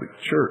Catholic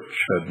Church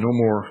had no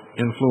more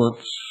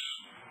influence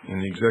in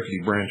the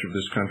executive branch of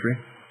this country.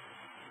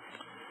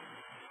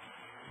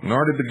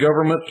 Nor did the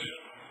government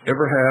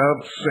ever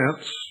have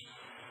since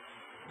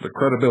the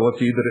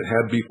credibility that it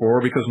had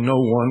before, because no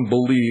one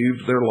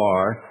believed their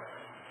lie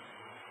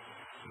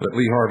that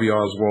Lee Harvey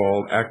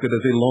Oswald acted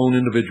as a lone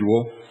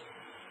individual.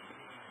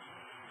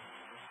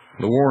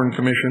 The Warren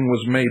Commission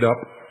was made up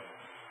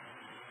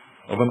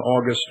of an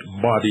august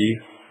body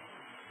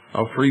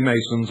of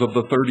Freemasons of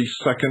the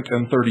 32nd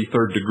and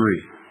 33rd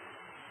degree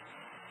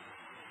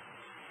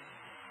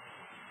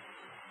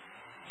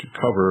to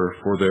cover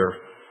for their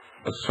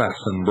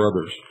assassin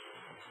brothers.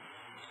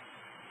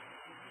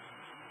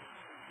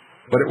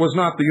 But it was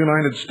not the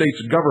United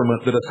States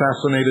government that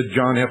assassinated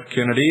John F.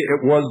 Kennedy.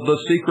 It was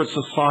the secret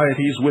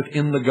societies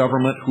within the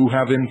government who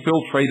have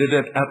infiltrated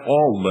it at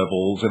all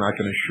levels. And I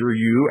can assure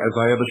you, as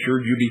I have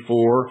assured you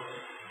before,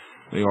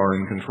 they are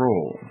in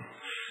control.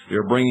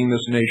 They are bringing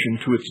this nation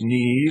to its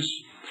knees.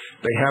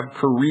 They have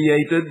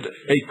created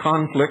a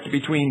conflict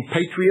between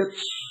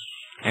patriots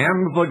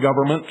and the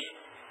government.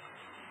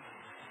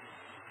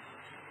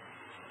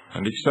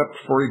 And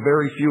except for a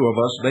very few of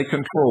us, they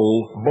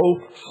control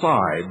both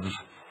sides.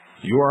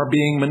 You are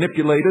being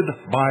manipulated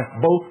by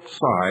both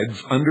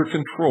sides under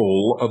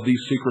control of these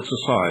secret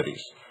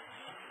societies.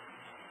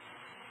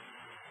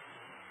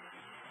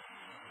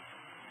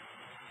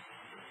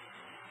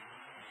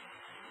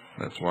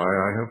 That's why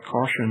I have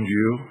cautioned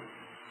you.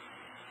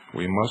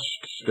 We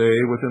must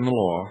stay within the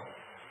law.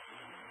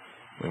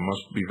 We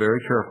must be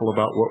very careful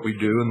about what we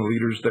do and the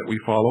leaders that we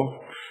follow.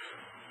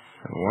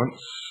 And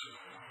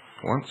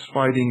once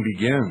fighting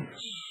begins,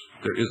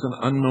 there is an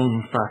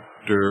unknown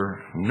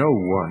factor. No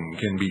one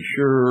can be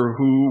sure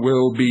who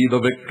will be the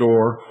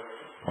victor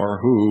or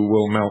who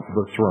will mount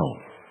the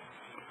throne.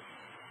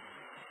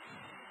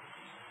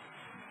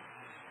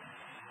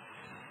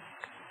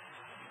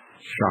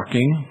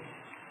 Shocking?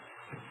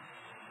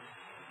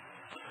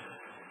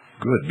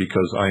 Good,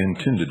 because I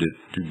intended it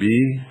to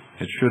be.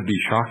 It should be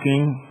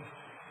shocking.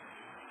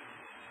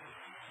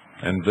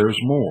 And there's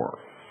more.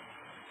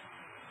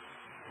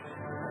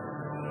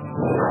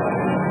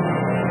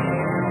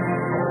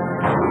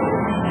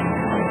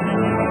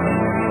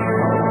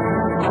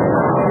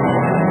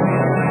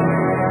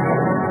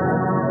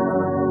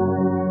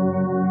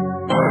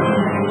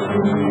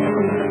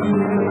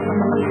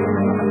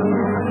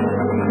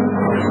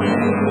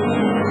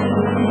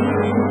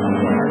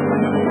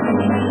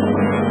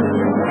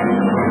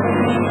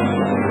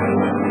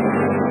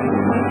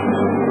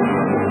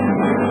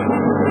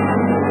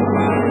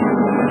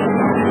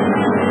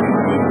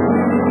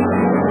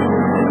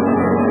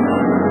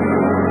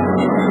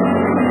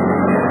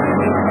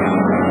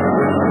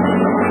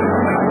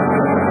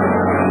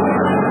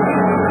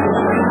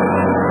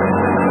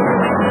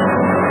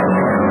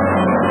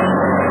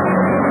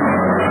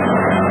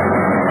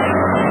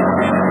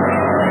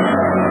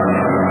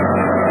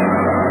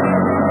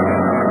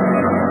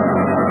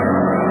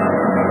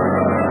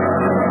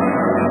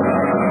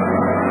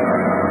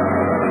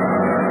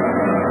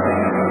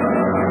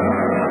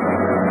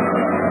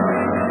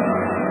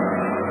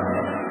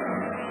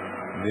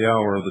 The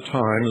Hour of the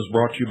Time is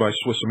brought to you by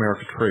Swiss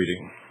America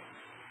Trading.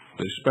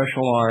 They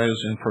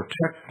specialize in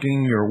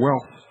protecting your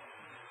wealth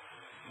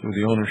through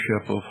the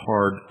ownership of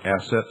hard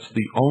assets,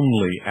 the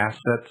only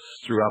assets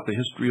throughout the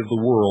history of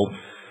the world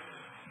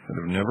that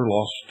have never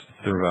lost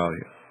their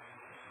value.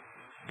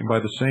 You can buy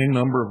the same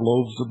number of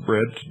loaves of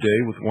bread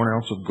today with 1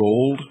 ounce of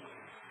gold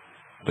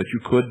that you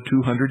could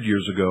 200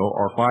 years ago,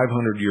 or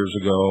 500 years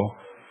ago,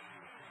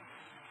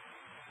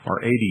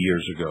 or 80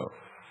 years ago.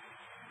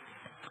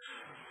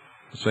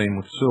 The same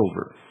with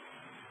silver.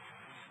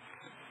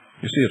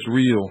 You see, it's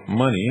real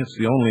money. It's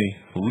the only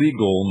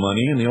legal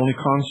money and the only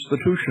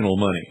constitutional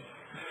money.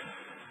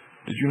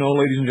 Did you know,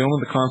 ladies and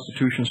gentlemen, the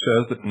Constitution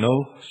says that no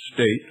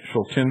state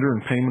shall tender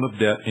in payment of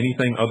debt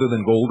anything other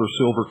than gold or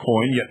silver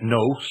coin, yet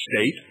no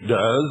state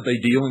does. They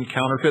deal in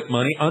counterfeit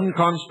money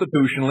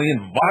unconstitutionally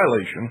in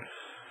violation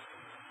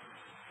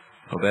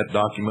of that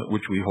document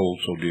which we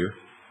hold so dear.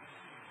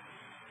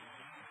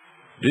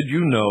 Did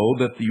you know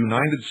that the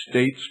United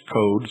States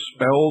Code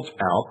spells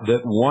out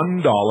that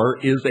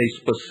 $1 is a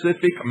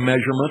specific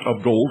measurement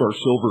of gold or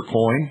silver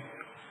coin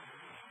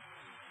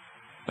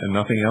and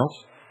nothing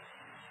else?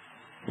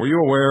 Were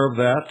you aware of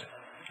that?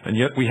 And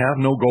yet we have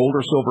no gold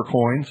or silver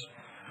coins.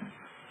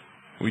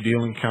 We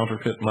deal in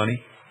counterfeit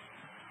money.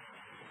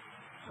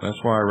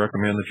 That's why I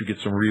recommend that you get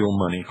some real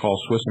money. Call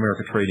Swiss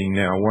America Trading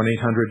now,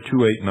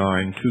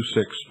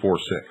 1-800-289-2646.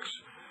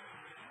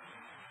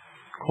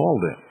 Call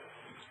them.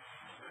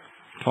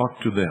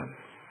 Talk to them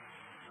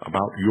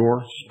about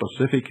your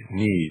specific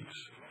needs.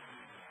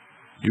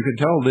 You can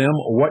tell them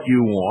what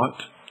you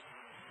want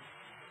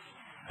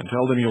and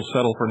tell them you'll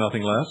settle for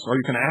nothing less, or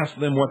you can ask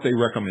them what they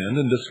recommend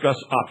and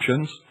discuss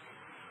options.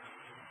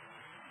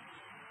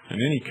 In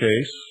any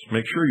case,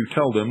 make sure you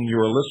tell them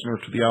you're a listener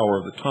to the Hour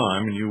of the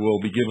Time and you will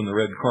be given the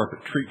red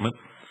carpet treatment.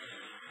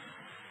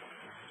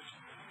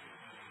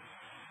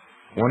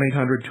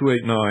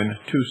 1-800-289-2646.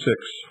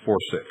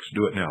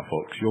 Do it now,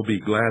 folks. You'll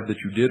be glad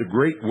that you did. A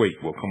great weight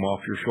will come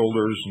off your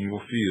shoulders and you will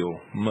feel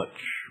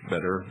much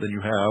better than you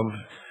have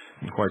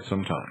in quite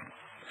some time.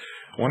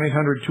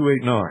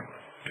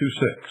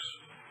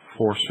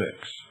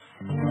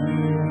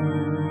 1-800-289-2646.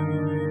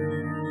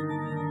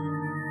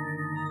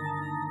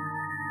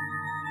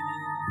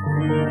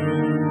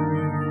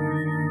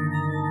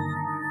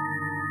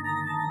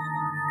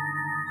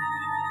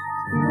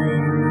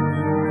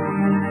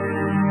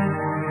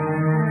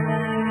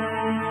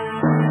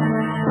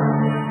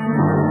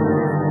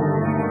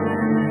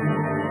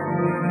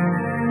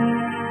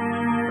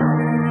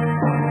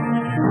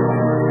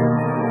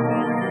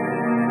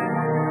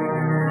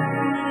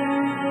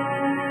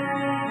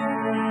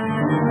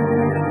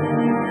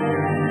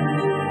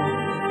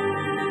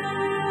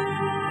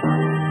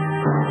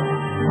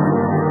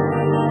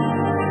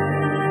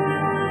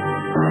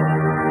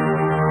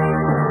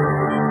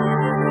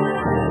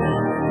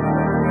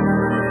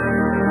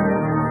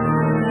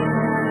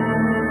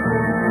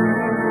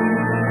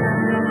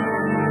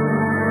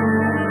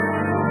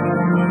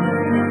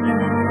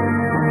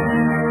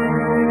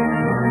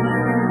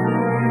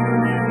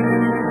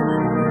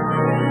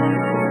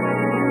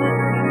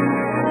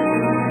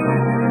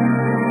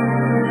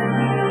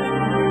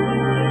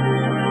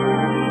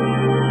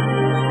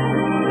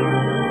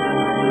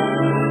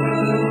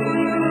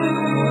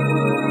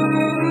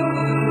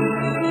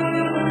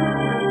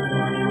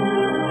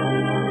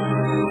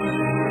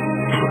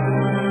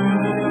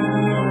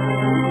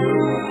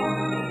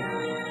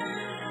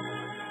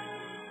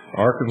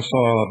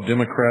 Arkansas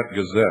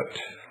Democrat-Gazette,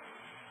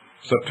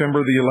 September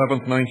the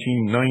 11th,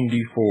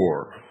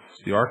 1994.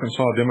 The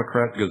Arkansas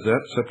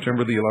Democrat-Gazette,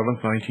 September the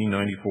 11th,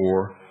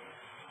 1994,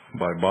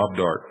 by Bob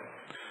Dart.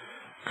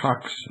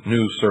 Cox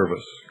News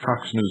Service.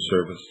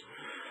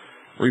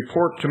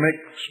 Report to make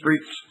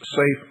streets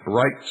safe,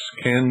 rights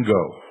can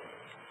go.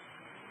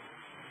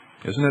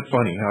 Isn't it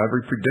funny how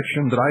every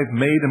prediction that I've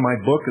made in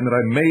my book and that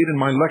I've made in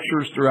my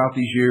lectures throughout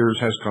these years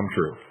has come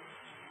true?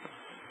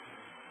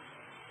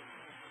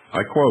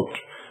 I quote,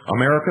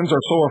 Americans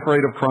are so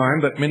afraid of crime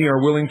that many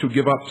are willing to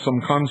give up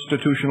some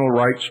constitutional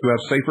rights to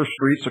have safer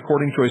streets,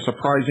 according to a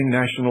surprising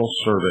national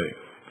survey.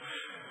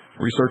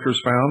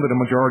 Researchers found that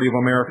a majority of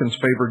Americans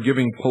favor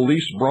giving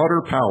police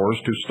broader powers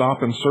to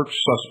stop and search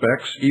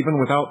suspects,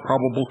 even without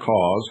probable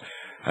cause,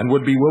 and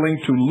would be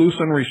willing to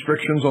loosen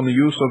restrictions on the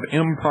use of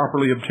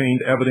improperly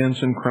obtained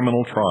evidence in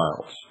criminal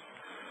trials.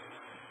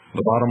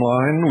 The bottom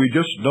line, we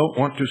just don't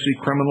want to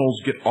see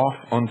criminals get off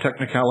on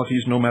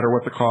technicalities no matter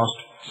what the cost,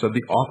 said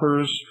the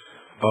authors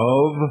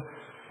of,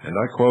 and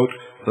I quote,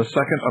 The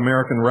Second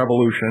American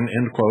Revolution,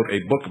 end quote,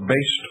 a book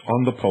based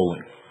on the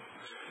polling.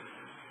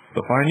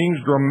 The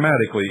findings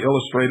dramatically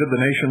illustrated the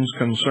nation's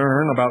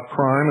concern about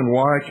crime and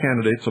why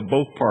candidates of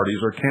both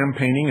parties are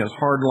campaigning as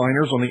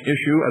hardliners on the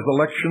issue as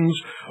elections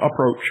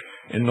approach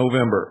in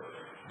November.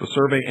 The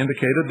survey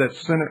indicated that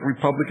Senate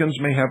Republicans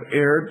may have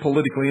erred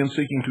politically in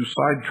seeking to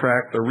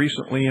sidetrack the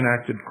recently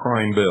enacted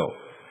crime bill.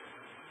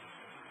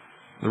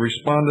 The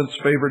respondents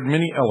favored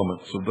many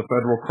elements of the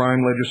federal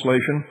crime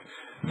legislation,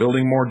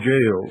 building more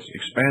jails,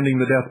 expanding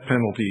the death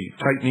penalty,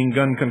 tightening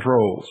gun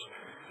controls.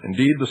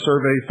 Indeed, the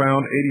survey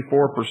found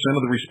 84% of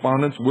the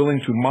respondents willing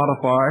to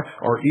modify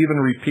or even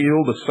repeal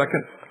the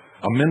Second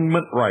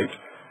Amendment right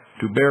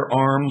to bear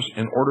arms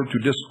in order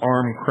to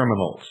disarm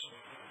criminals.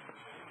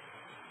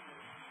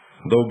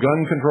 Though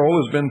gun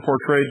control has been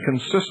portrayed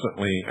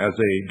consistently as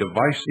a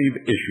divisive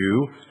issue,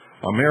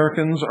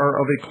 Americans are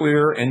of a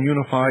clear and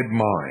unified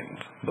mind,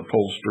 the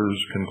pollsters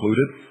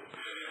concluded.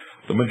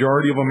 The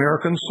majority of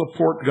Americans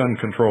support gun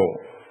control.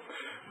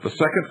 The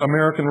Second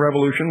American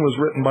Revolution was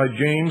written by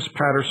James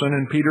Patterson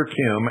and Peter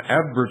Kim,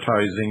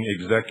 advertising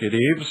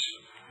executives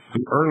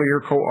who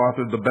earlier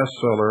co-authored the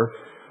bestseller,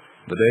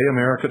 The Day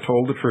America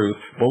Told the Truth.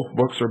 Both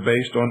books are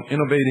based on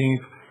innovative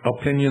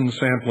opinion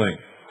sampling.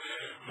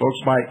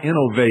 Folks, by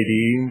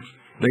innovative,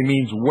 they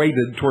means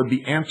weighted toward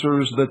the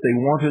answers that they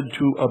wanted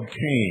to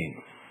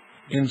obtain.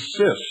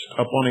 Insist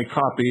upon a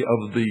copy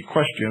of the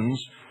questions,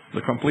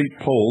 the complete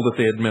poll that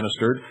they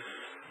administered.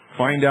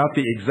 Find out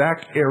the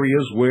exact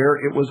areas where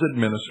it was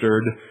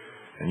administered,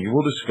 and you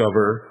will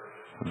discover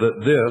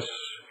that this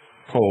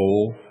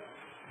poll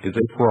is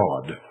a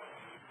fraud,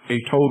 a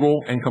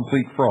total and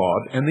complete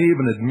fraud, and they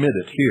even admit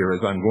it here,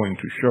 as I'm going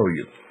to show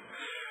you.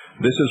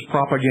 This is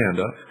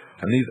propaganda,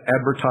 and these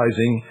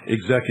advertising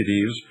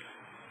executives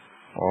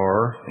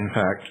are, in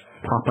fact,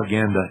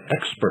 propaganda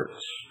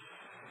experts.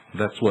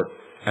 That's what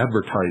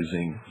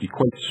advertising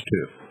equates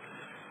to.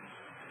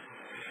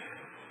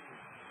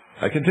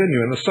 I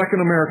continue. In the Second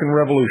American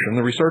Revolution,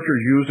 the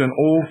researchers used an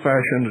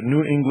old-fashioned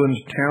New England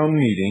town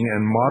meeting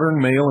and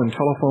modern mail and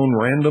telephone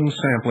random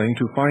sampling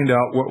to find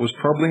out what was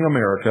troubling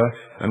America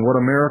and what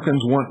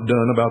Americans want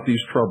done about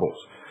these troubles.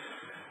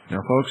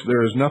 Now, folks,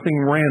 there is nothing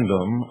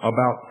random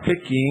about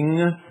picking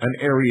an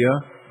area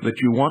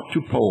that you want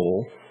to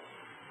poll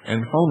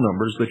and phone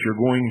numbers that you're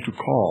going to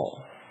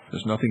call.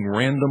 There's nothing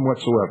random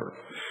whatsoever.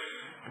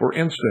 For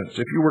instance,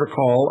 if you were to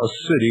call a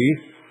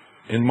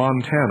city in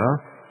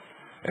Montana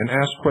and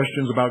ask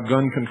questions about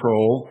gun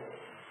control,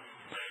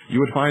 you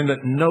would find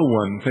that no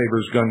one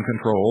favors gun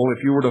control.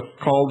 If you were to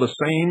call the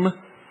same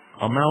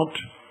amount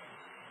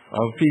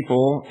of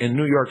people in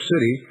New York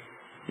City,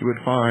 you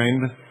would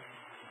find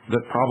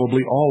that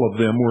probably all of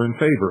them were in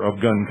favor of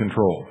gun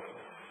control.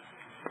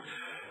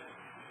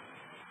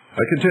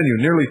 I continue.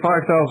 Nearly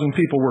 5,000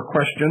 people were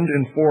questioned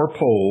in 4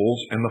 polls,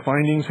 and the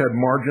findings had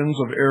margins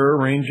of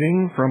error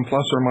ranging from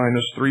plus or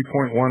minus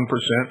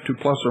 3.1% to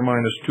plus or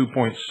minus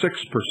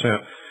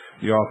 2.6%,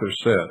 the author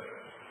said.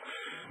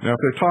 Now, if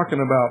they're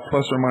talking about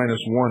plus or minus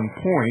 1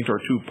 point or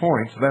 2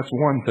 points, that's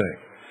one thing.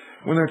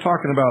 When they're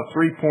talking about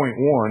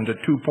 3.1 to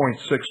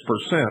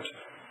 2.6%,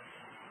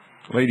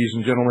 ladies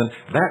and gentlemen,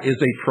 that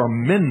is a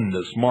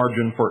tremendous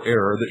margin for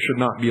error that should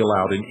not be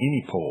allowed in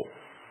any poll.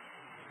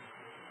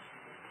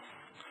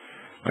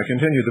 I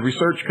continue. The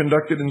research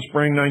conducted in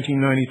spring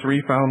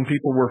 1993 found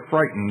people were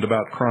frightened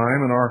about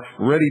crime and are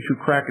ready to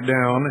crack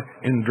down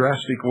in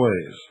drastic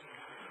ways.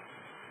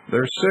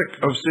 They're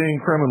sick of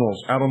seeing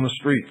criminals out on the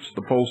streets,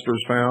 the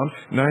pollsters found.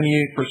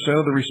 98%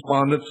 of the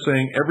respondents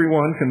saying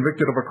everyone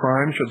convicted of a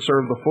crime should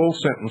serve the full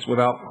sentence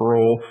without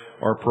parole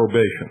or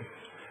probation.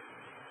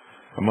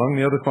 Among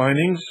the other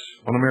findings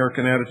on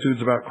American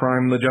attitudes about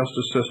crime in the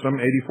justice system,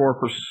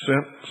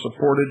 84%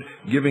 supported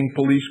giving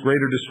police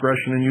greater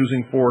discretion in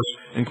using force,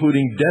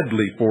 including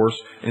deadly force,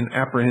 in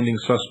apprehending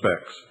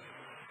suspects.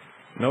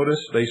 Notice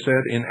they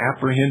said in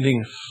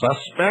apprehending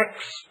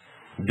suspects,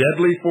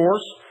 deadly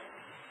force.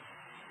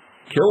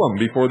 Kill them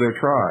before they're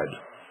tried.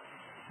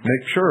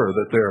 Make sure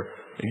that they're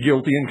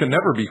guilty and can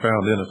never be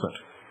found innocent.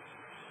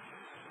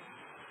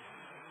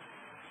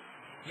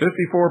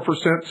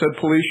 54%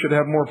 said police should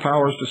have more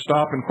powers to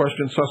stop and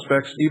question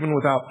suspects even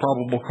without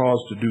probable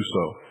cause to do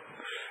so.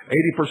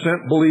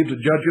 80% believed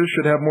judges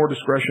should have more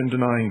discretion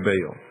denying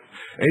bail.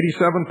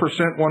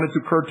 87% wanted to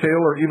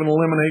curtail or even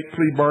eliminate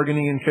plea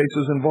bargaining in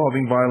cases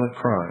involving violent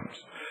crimes.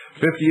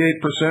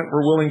 58%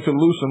 were willing to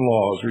loosen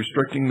laws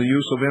restricting the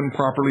use of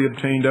improperly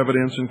obtained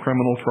evidence in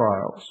criminal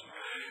trials.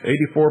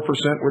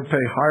 84% would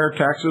pay higher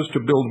taxes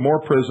to build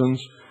more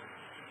prisons,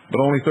 but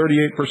only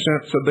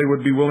 38% said they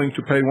would be willing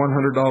to pay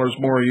 $100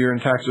 more a year in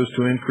taxes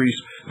to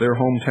increase their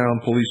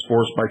hometown police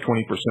force by 20%. I'm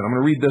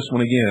going to read this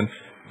one again,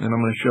 and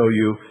I'm going to show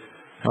you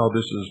how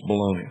this is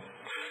baloney.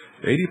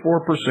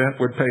 84%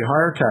 would pay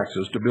higher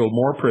taxes to build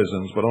more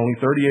prisons, but only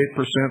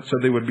 38% said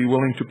they would be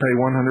willing to pay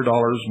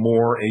 $100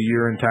 more a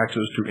year in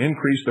taxes to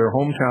increase their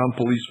hometown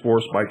police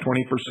force by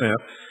 20%.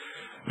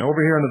 Now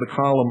over here under the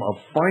column of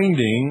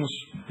findings,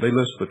 they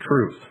list the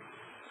truth.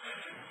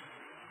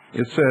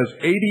 It says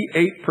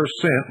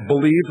 88%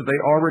 believed they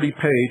already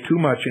pay too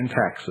much in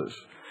taxes.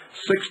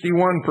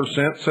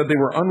 61% said they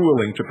were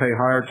unwilling to pay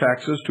higher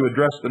taxes to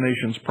address the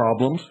nation's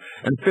problems,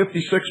 and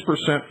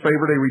 56%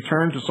 favored a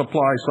return to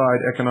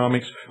supply-side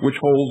economics, which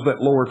holds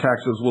that lower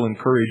taxes will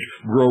encourage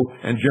growth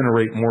and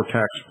generate more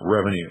tax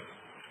revenue.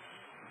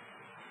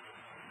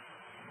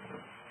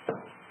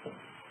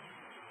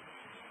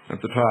 At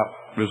the top,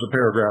 there's a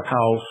paragraph,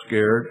 how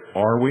scared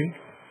are we?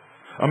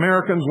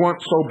 Americans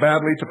want so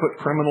badly to put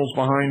criminals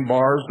behind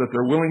bars that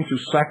they're willing to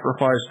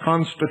sacrifice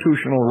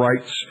constitutional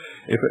rights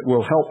if it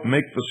will help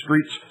make the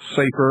streets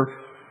safer.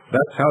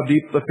 That's how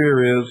deep the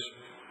fear is.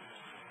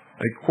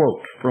 A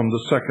quote from the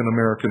Second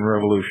American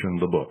Revolution,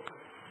 the book.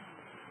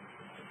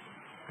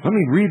 Let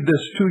me read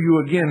this to you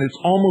again.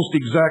 It's almost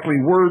exactly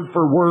word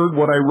for word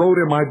what I wrote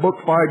in my book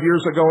 5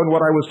 years ago and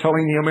what I was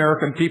telling the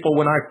American people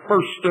when I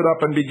first stood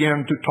up and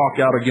began to talk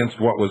out against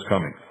what was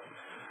coming.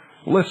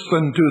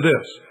 Listen to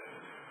this.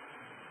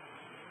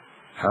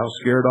 How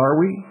scared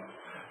are we?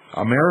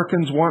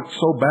 Americans want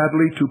so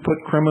badly to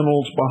put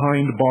criminals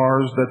behind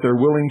bars that they're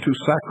willing to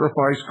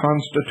sacrifice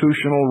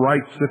constitutional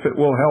rights if it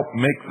will help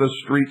make the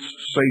streets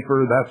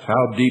safer. That's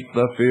how deep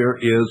the fear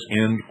is,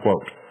 end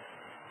quote.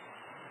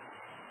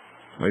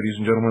 Ladies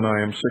and gentlemen,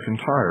 I am sick and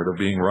tired of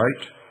being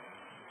right.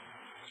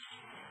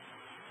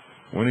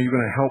 When are you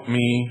going to help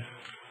me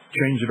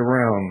change it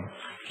around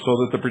so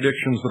that the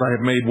predictions that I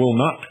have made will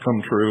not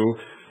come true,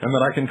 and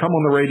that I can come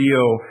on the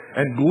radio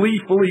and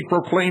gleefully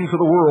proclaim to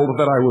the world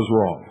that I was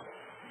wrong?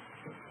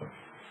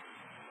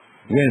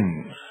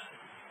 When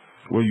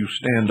will you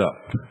stand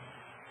up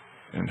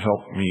and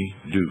help me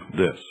do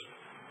this?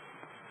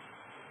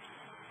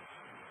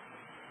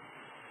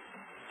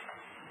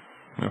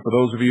 Now, for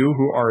those of you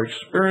who are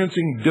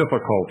experiencing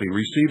difficulty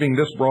receiving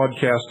this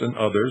broadcast and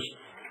others,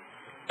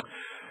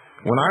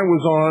 when I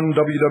was on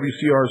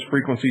WWCR's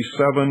frequency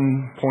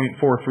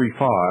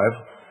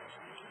 7.435,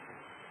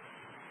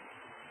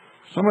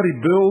 somebody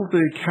built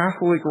a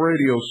Catholic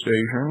radio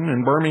station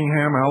in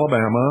Birmingham,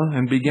 Alabama,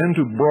 and began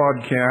to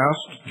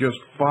broadcast just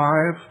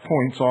 5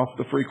 points off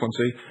the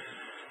frequency,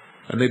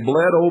 and they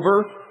bled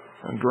over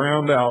and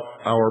drowned out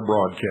our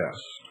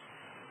broadcasts.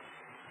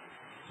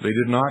 They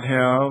did not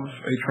have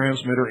a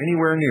transmitter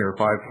anywhere near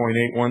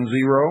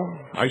 5.810.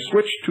 I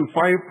switched to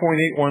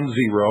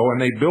 5.810,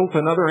 and they built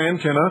another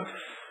antenna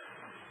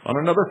on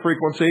another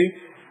frequency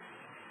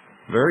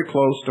very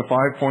close to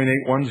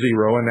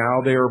 5.810, and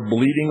now they are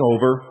bleeding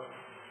over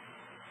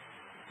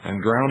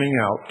and drowning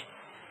out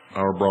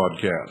our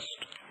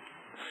broadcast.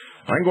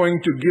 I'm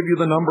going to give you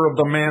the number of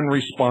the man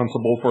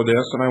responsible for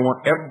this, and I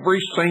want every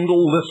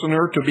single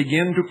listener to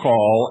begin to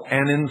call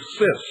and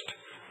insist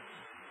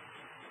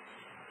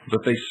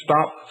that they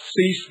stop,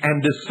 cease,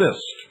 and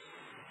desist.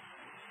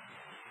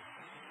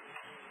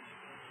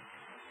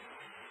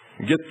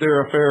 Get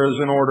their affairs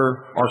in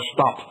order or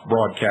stop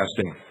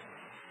broadcasting.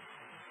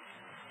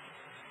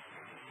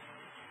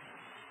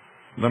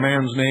 The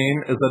man's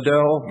name is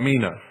Adele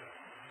Mina.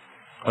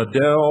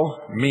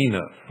 Adele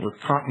Mina with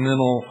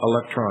Continental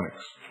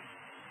Electronics.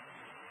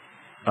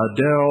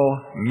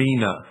 Adele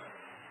Mina,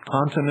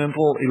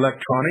 Continental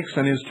Electronics,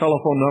 and his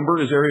telephone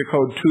number is area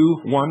code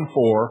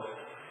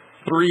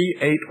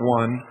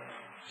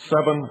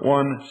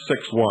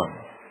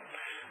 214-381-7161.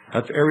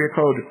 That's area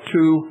code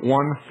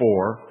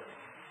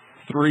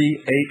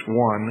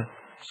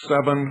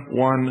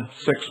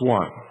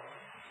 214-381-7161.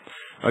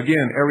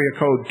 Again, area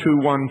code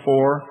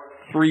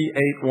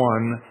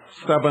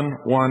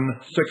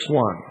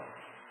 214-381-7161.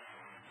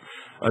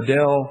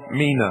 Adele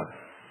Mina,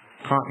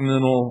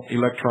 Continental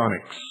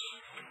Electronics.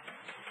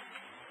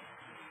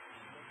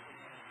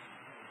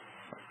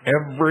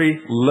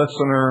 Every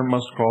listener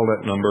must call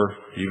that number,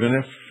 even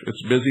if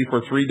it's busy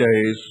for 3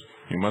 days.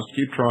 You must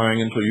keep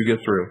trying until you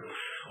get through.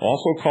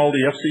 Also call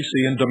the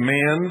FCC and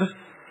demand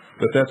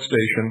that that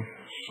station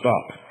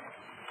stop.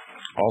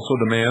 Also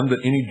demand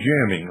that any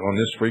jamming on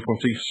this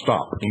frequency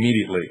stop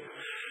immediately.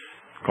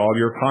 Call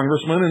your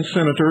congressmen and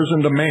senators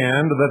and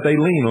demand that they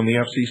lean on the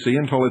FCC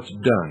until it's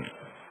done.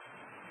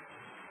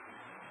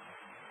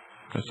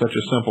 It's such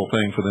a simple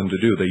thing for them to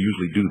do. They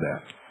usually do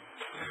that.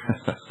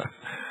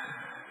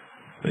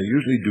 They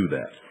usually do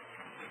that.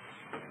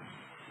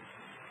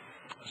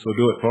 So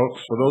do it, folks.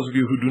 For those of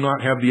you who do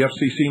not have the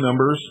FCC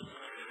numbers,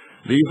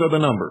 these are the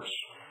numbers.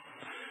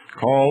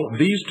 Call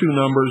these two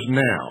numbers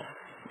now.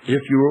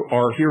 If you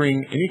are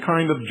hearing any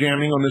kind of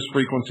jamming on this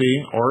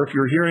frequency, or if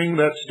you're hearing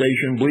that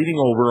station bleeding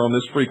over on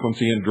this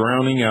frequency and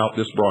drowning out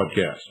this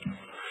broadcast.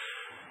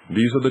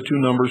 These are the two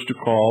numbers to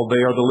call.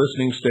 They are the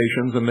listening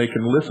stations, and they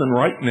can listen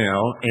right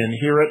now and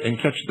hear it and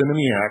catch them in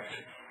the act,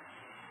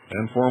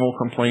 and formal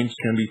complaints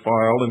can be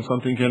filed and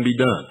something can be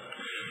done.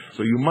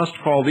 So you must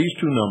call these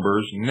two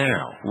numbers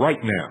now,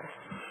 right now.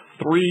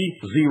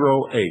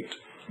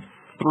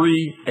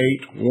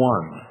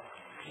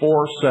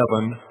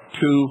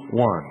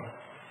 308-381-4721.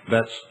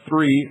 That's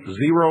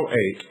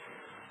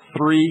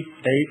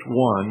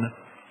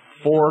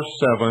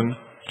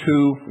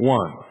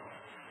 308-381-4721.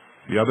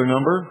 The other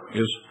number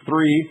is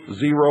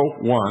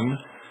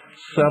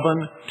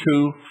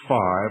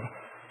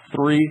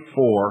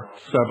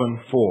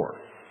 301-725-3474.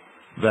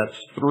 That's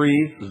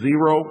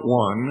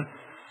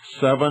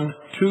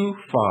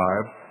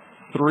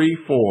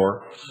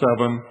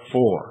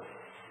 301-725-3474.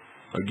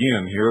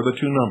 Again, here are the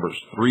two numbers,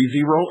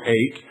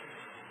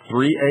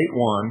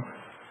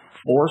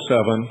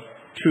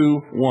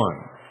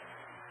 308-381-4721.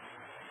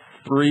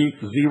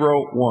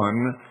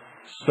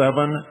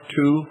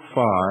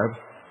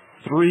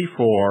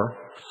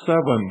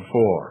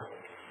 301-725-3474.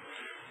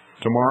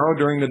 Tomorrow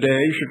during the day,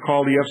 you should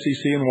call the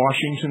FCC in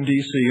Washington,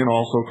 D.C. and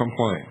also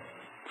complain.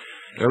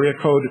 Area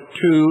code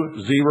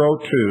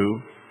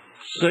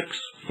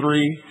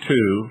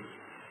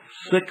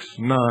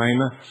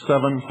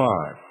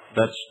 202-632-6975.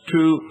 That's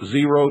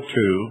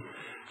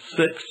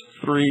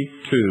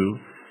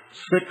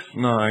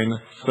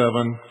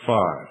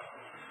 202-632-6975.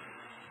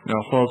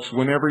 Now, folks,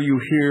 whenever you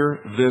hear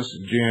this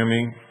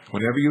jamming,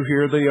 whenever you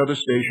hear the other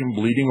station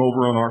bleeding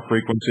over on our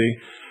frequency,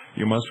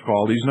 you must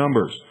call these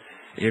numbers.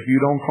 If you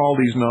don't call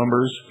these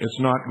numbers, it's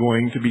not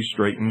going to be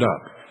straightened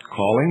up.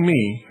 Calling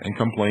me and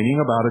complaining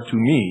about it to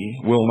me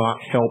will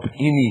not help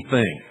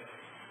anything.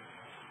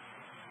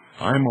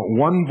 I'm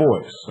one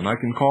voice, and I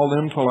can call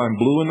them till I'm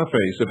blue in the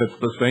face. If it's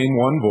the same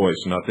one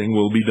voice, nothing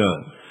will be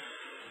done.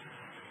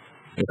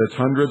 If it's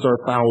hundreds or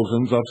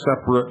thousands of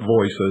separate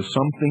voices,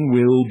 something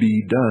will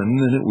be done,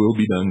 and it will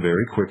be done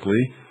very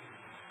quickly.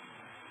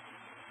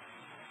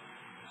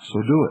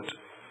 So do it.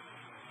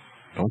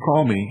 Don't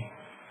call me.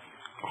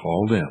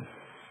 Call them.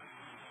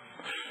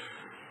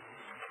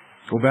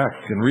 Go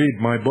back and read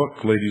my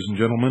book, ladies and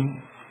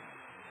gentlemen.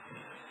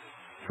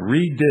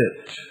 Read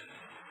it.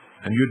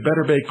 And you'd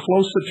better pay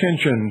close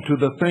attention to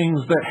the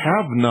things that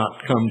have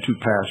not come to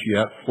pass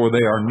yet, for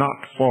they are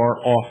not far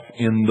off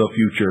in the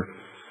future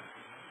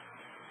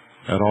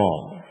at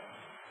all.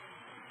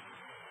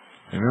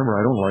 And remember,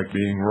 I don't like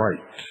being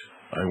right.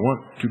 I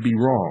want to be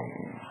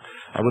wrong.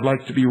 I would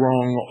like to be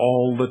wrong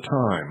all the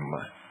time.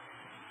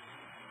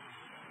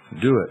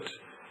 Do it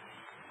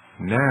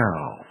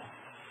now.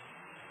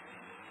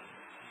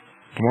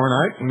 Tomorrow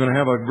night, I'm going to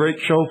have a great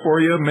show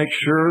for you. Make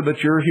sure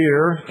that you're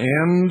here,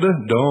 and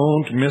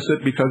don't miss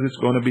it because it's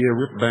going to be a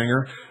rip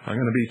banger. I'm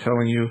going to be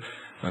telling you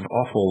an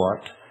awful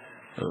lot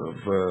of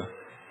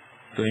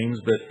things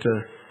that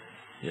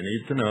you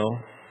need to know.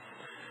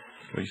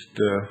 At least,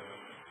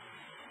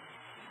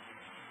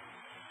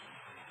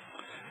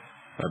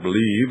 I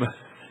believe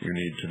you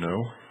need to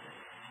know.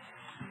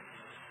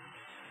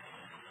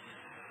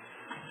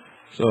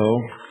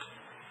 So,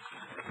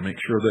 make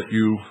sure that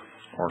you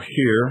are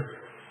here.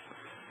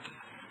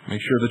 Make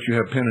sure that you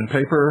have pen and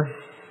paper.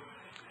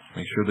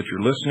 Make sure that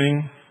you're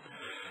listening.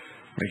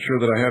 Make sure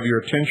that I have your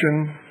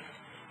attention.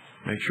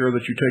 Make sure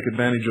that you take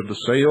advantage of the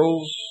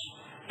sales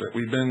that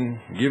we've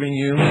been giving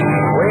you. We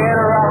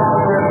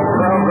interrupt this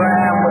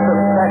program with a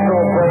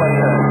special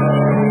bulletin.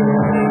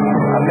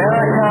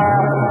 America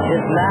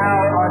is now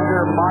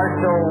under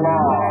martial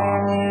law.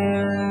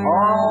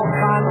 All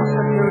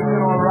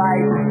constitutional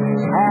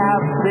rights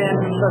have been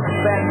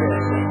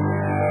suspended.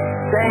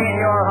 Stay in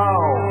your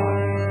home.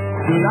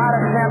 Do not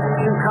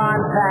attempt to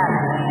contact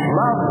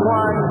loved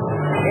ones,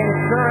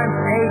 insurance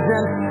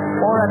agents,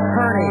 or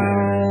attorneys.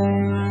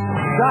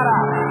 Shut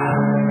up.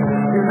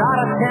 Do not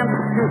attempt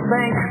to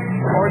think,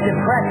 or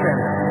depression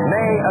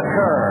may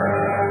occur.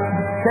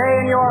 Stay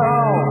in your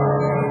home.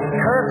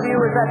 Curfew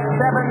is at 7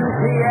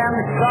 p.m.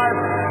 sharp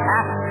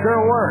after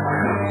work.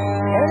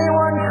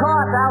 Anyone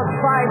caught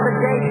outside the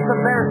gates of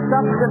their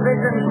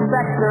subdivision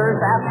sectors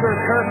after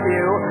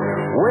curfew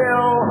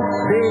will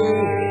be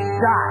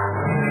shot.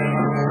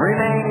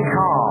 Remain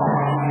calm.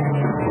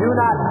 Do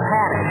not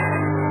panic.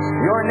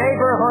 Your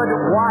neighborhood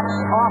watch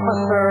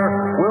officer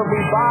will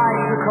be by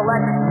to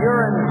collect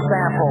urine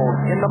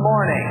samples in the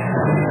morning.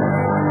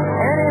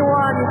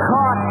 Anyone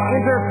caught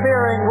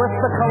interfering with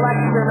the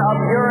collection of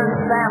urine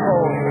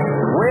samples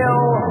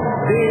will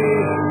be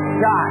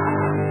shot.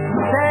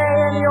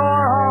 Stay in your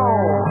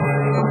home.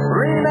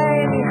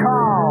 Remain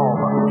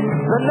calm.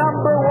 The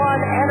number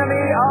one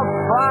enemy of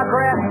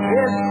progress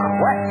is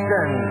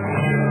questioned.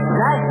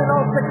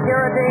 National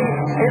security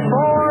is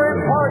more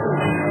important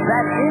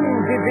than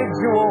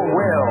individual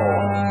will.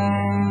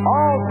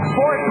 All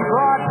sports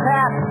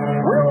broadcasts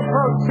will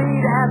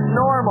proceed as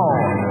normal.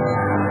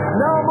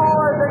 No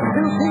more than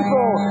 2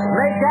 people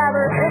may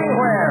gather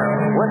anywhere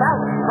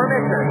without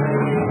permission.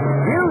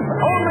 Use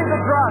only the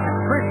drugs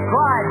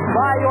prescribed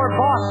by your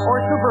boss or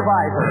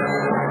supervisor.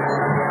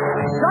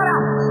 Shut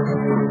up!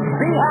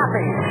 Be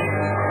happy.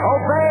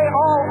 Obey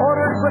all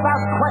orders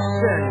without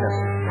question.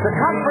 The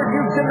comfort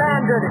you've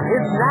demanded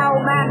is now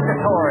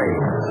mandatory.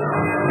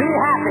 Be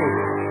happy.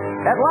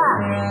 At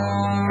last,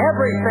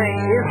 everything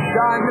is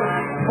done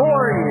for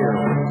you.